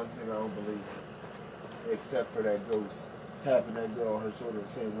not one thing I don't believe in. Except for that ghost tapping that girl on her shoulder and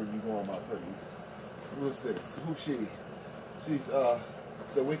saying, "Where you going, my pretties?" Who's this? Who's she? She's the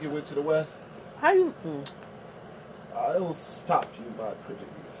Wicked Witch of the West. How you... I will stop you, my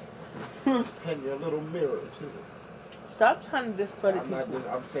pretties. And your little mirror too. Stop trying to discredit people.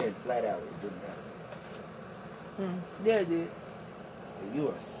 I'm saying flat out it didn't happen. Yeah, it did. You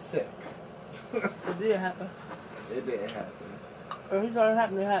are sick. It did happen. It didn't happen. Or he thought it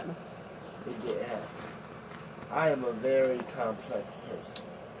happened, it happened. It didn't happen. I am a very complex person.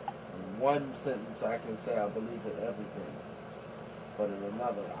 In one sentence I can say I believe in everything. But in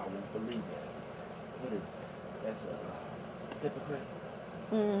another I won't believe it. What is that? That's a hypocrite?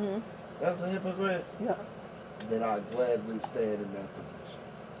 Mm-hmm. That's a hypocrite? Yeah. Then I gladly stand in that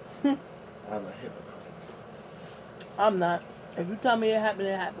position. I'm a hypocrite. I'm not. If you tell me it happened,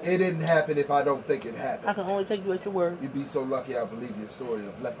 it happened. It didn't happen if I don't think it happened. I can only take you at your word. You'd be so lucky I believe your story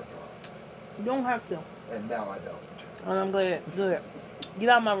of leprechauns. You don't have to. And now I don't. And I'm glad. Good. Get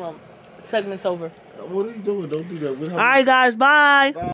out of my room. Segment's over. What are you doing? Don't do that. All right, guys. Bye. Bye.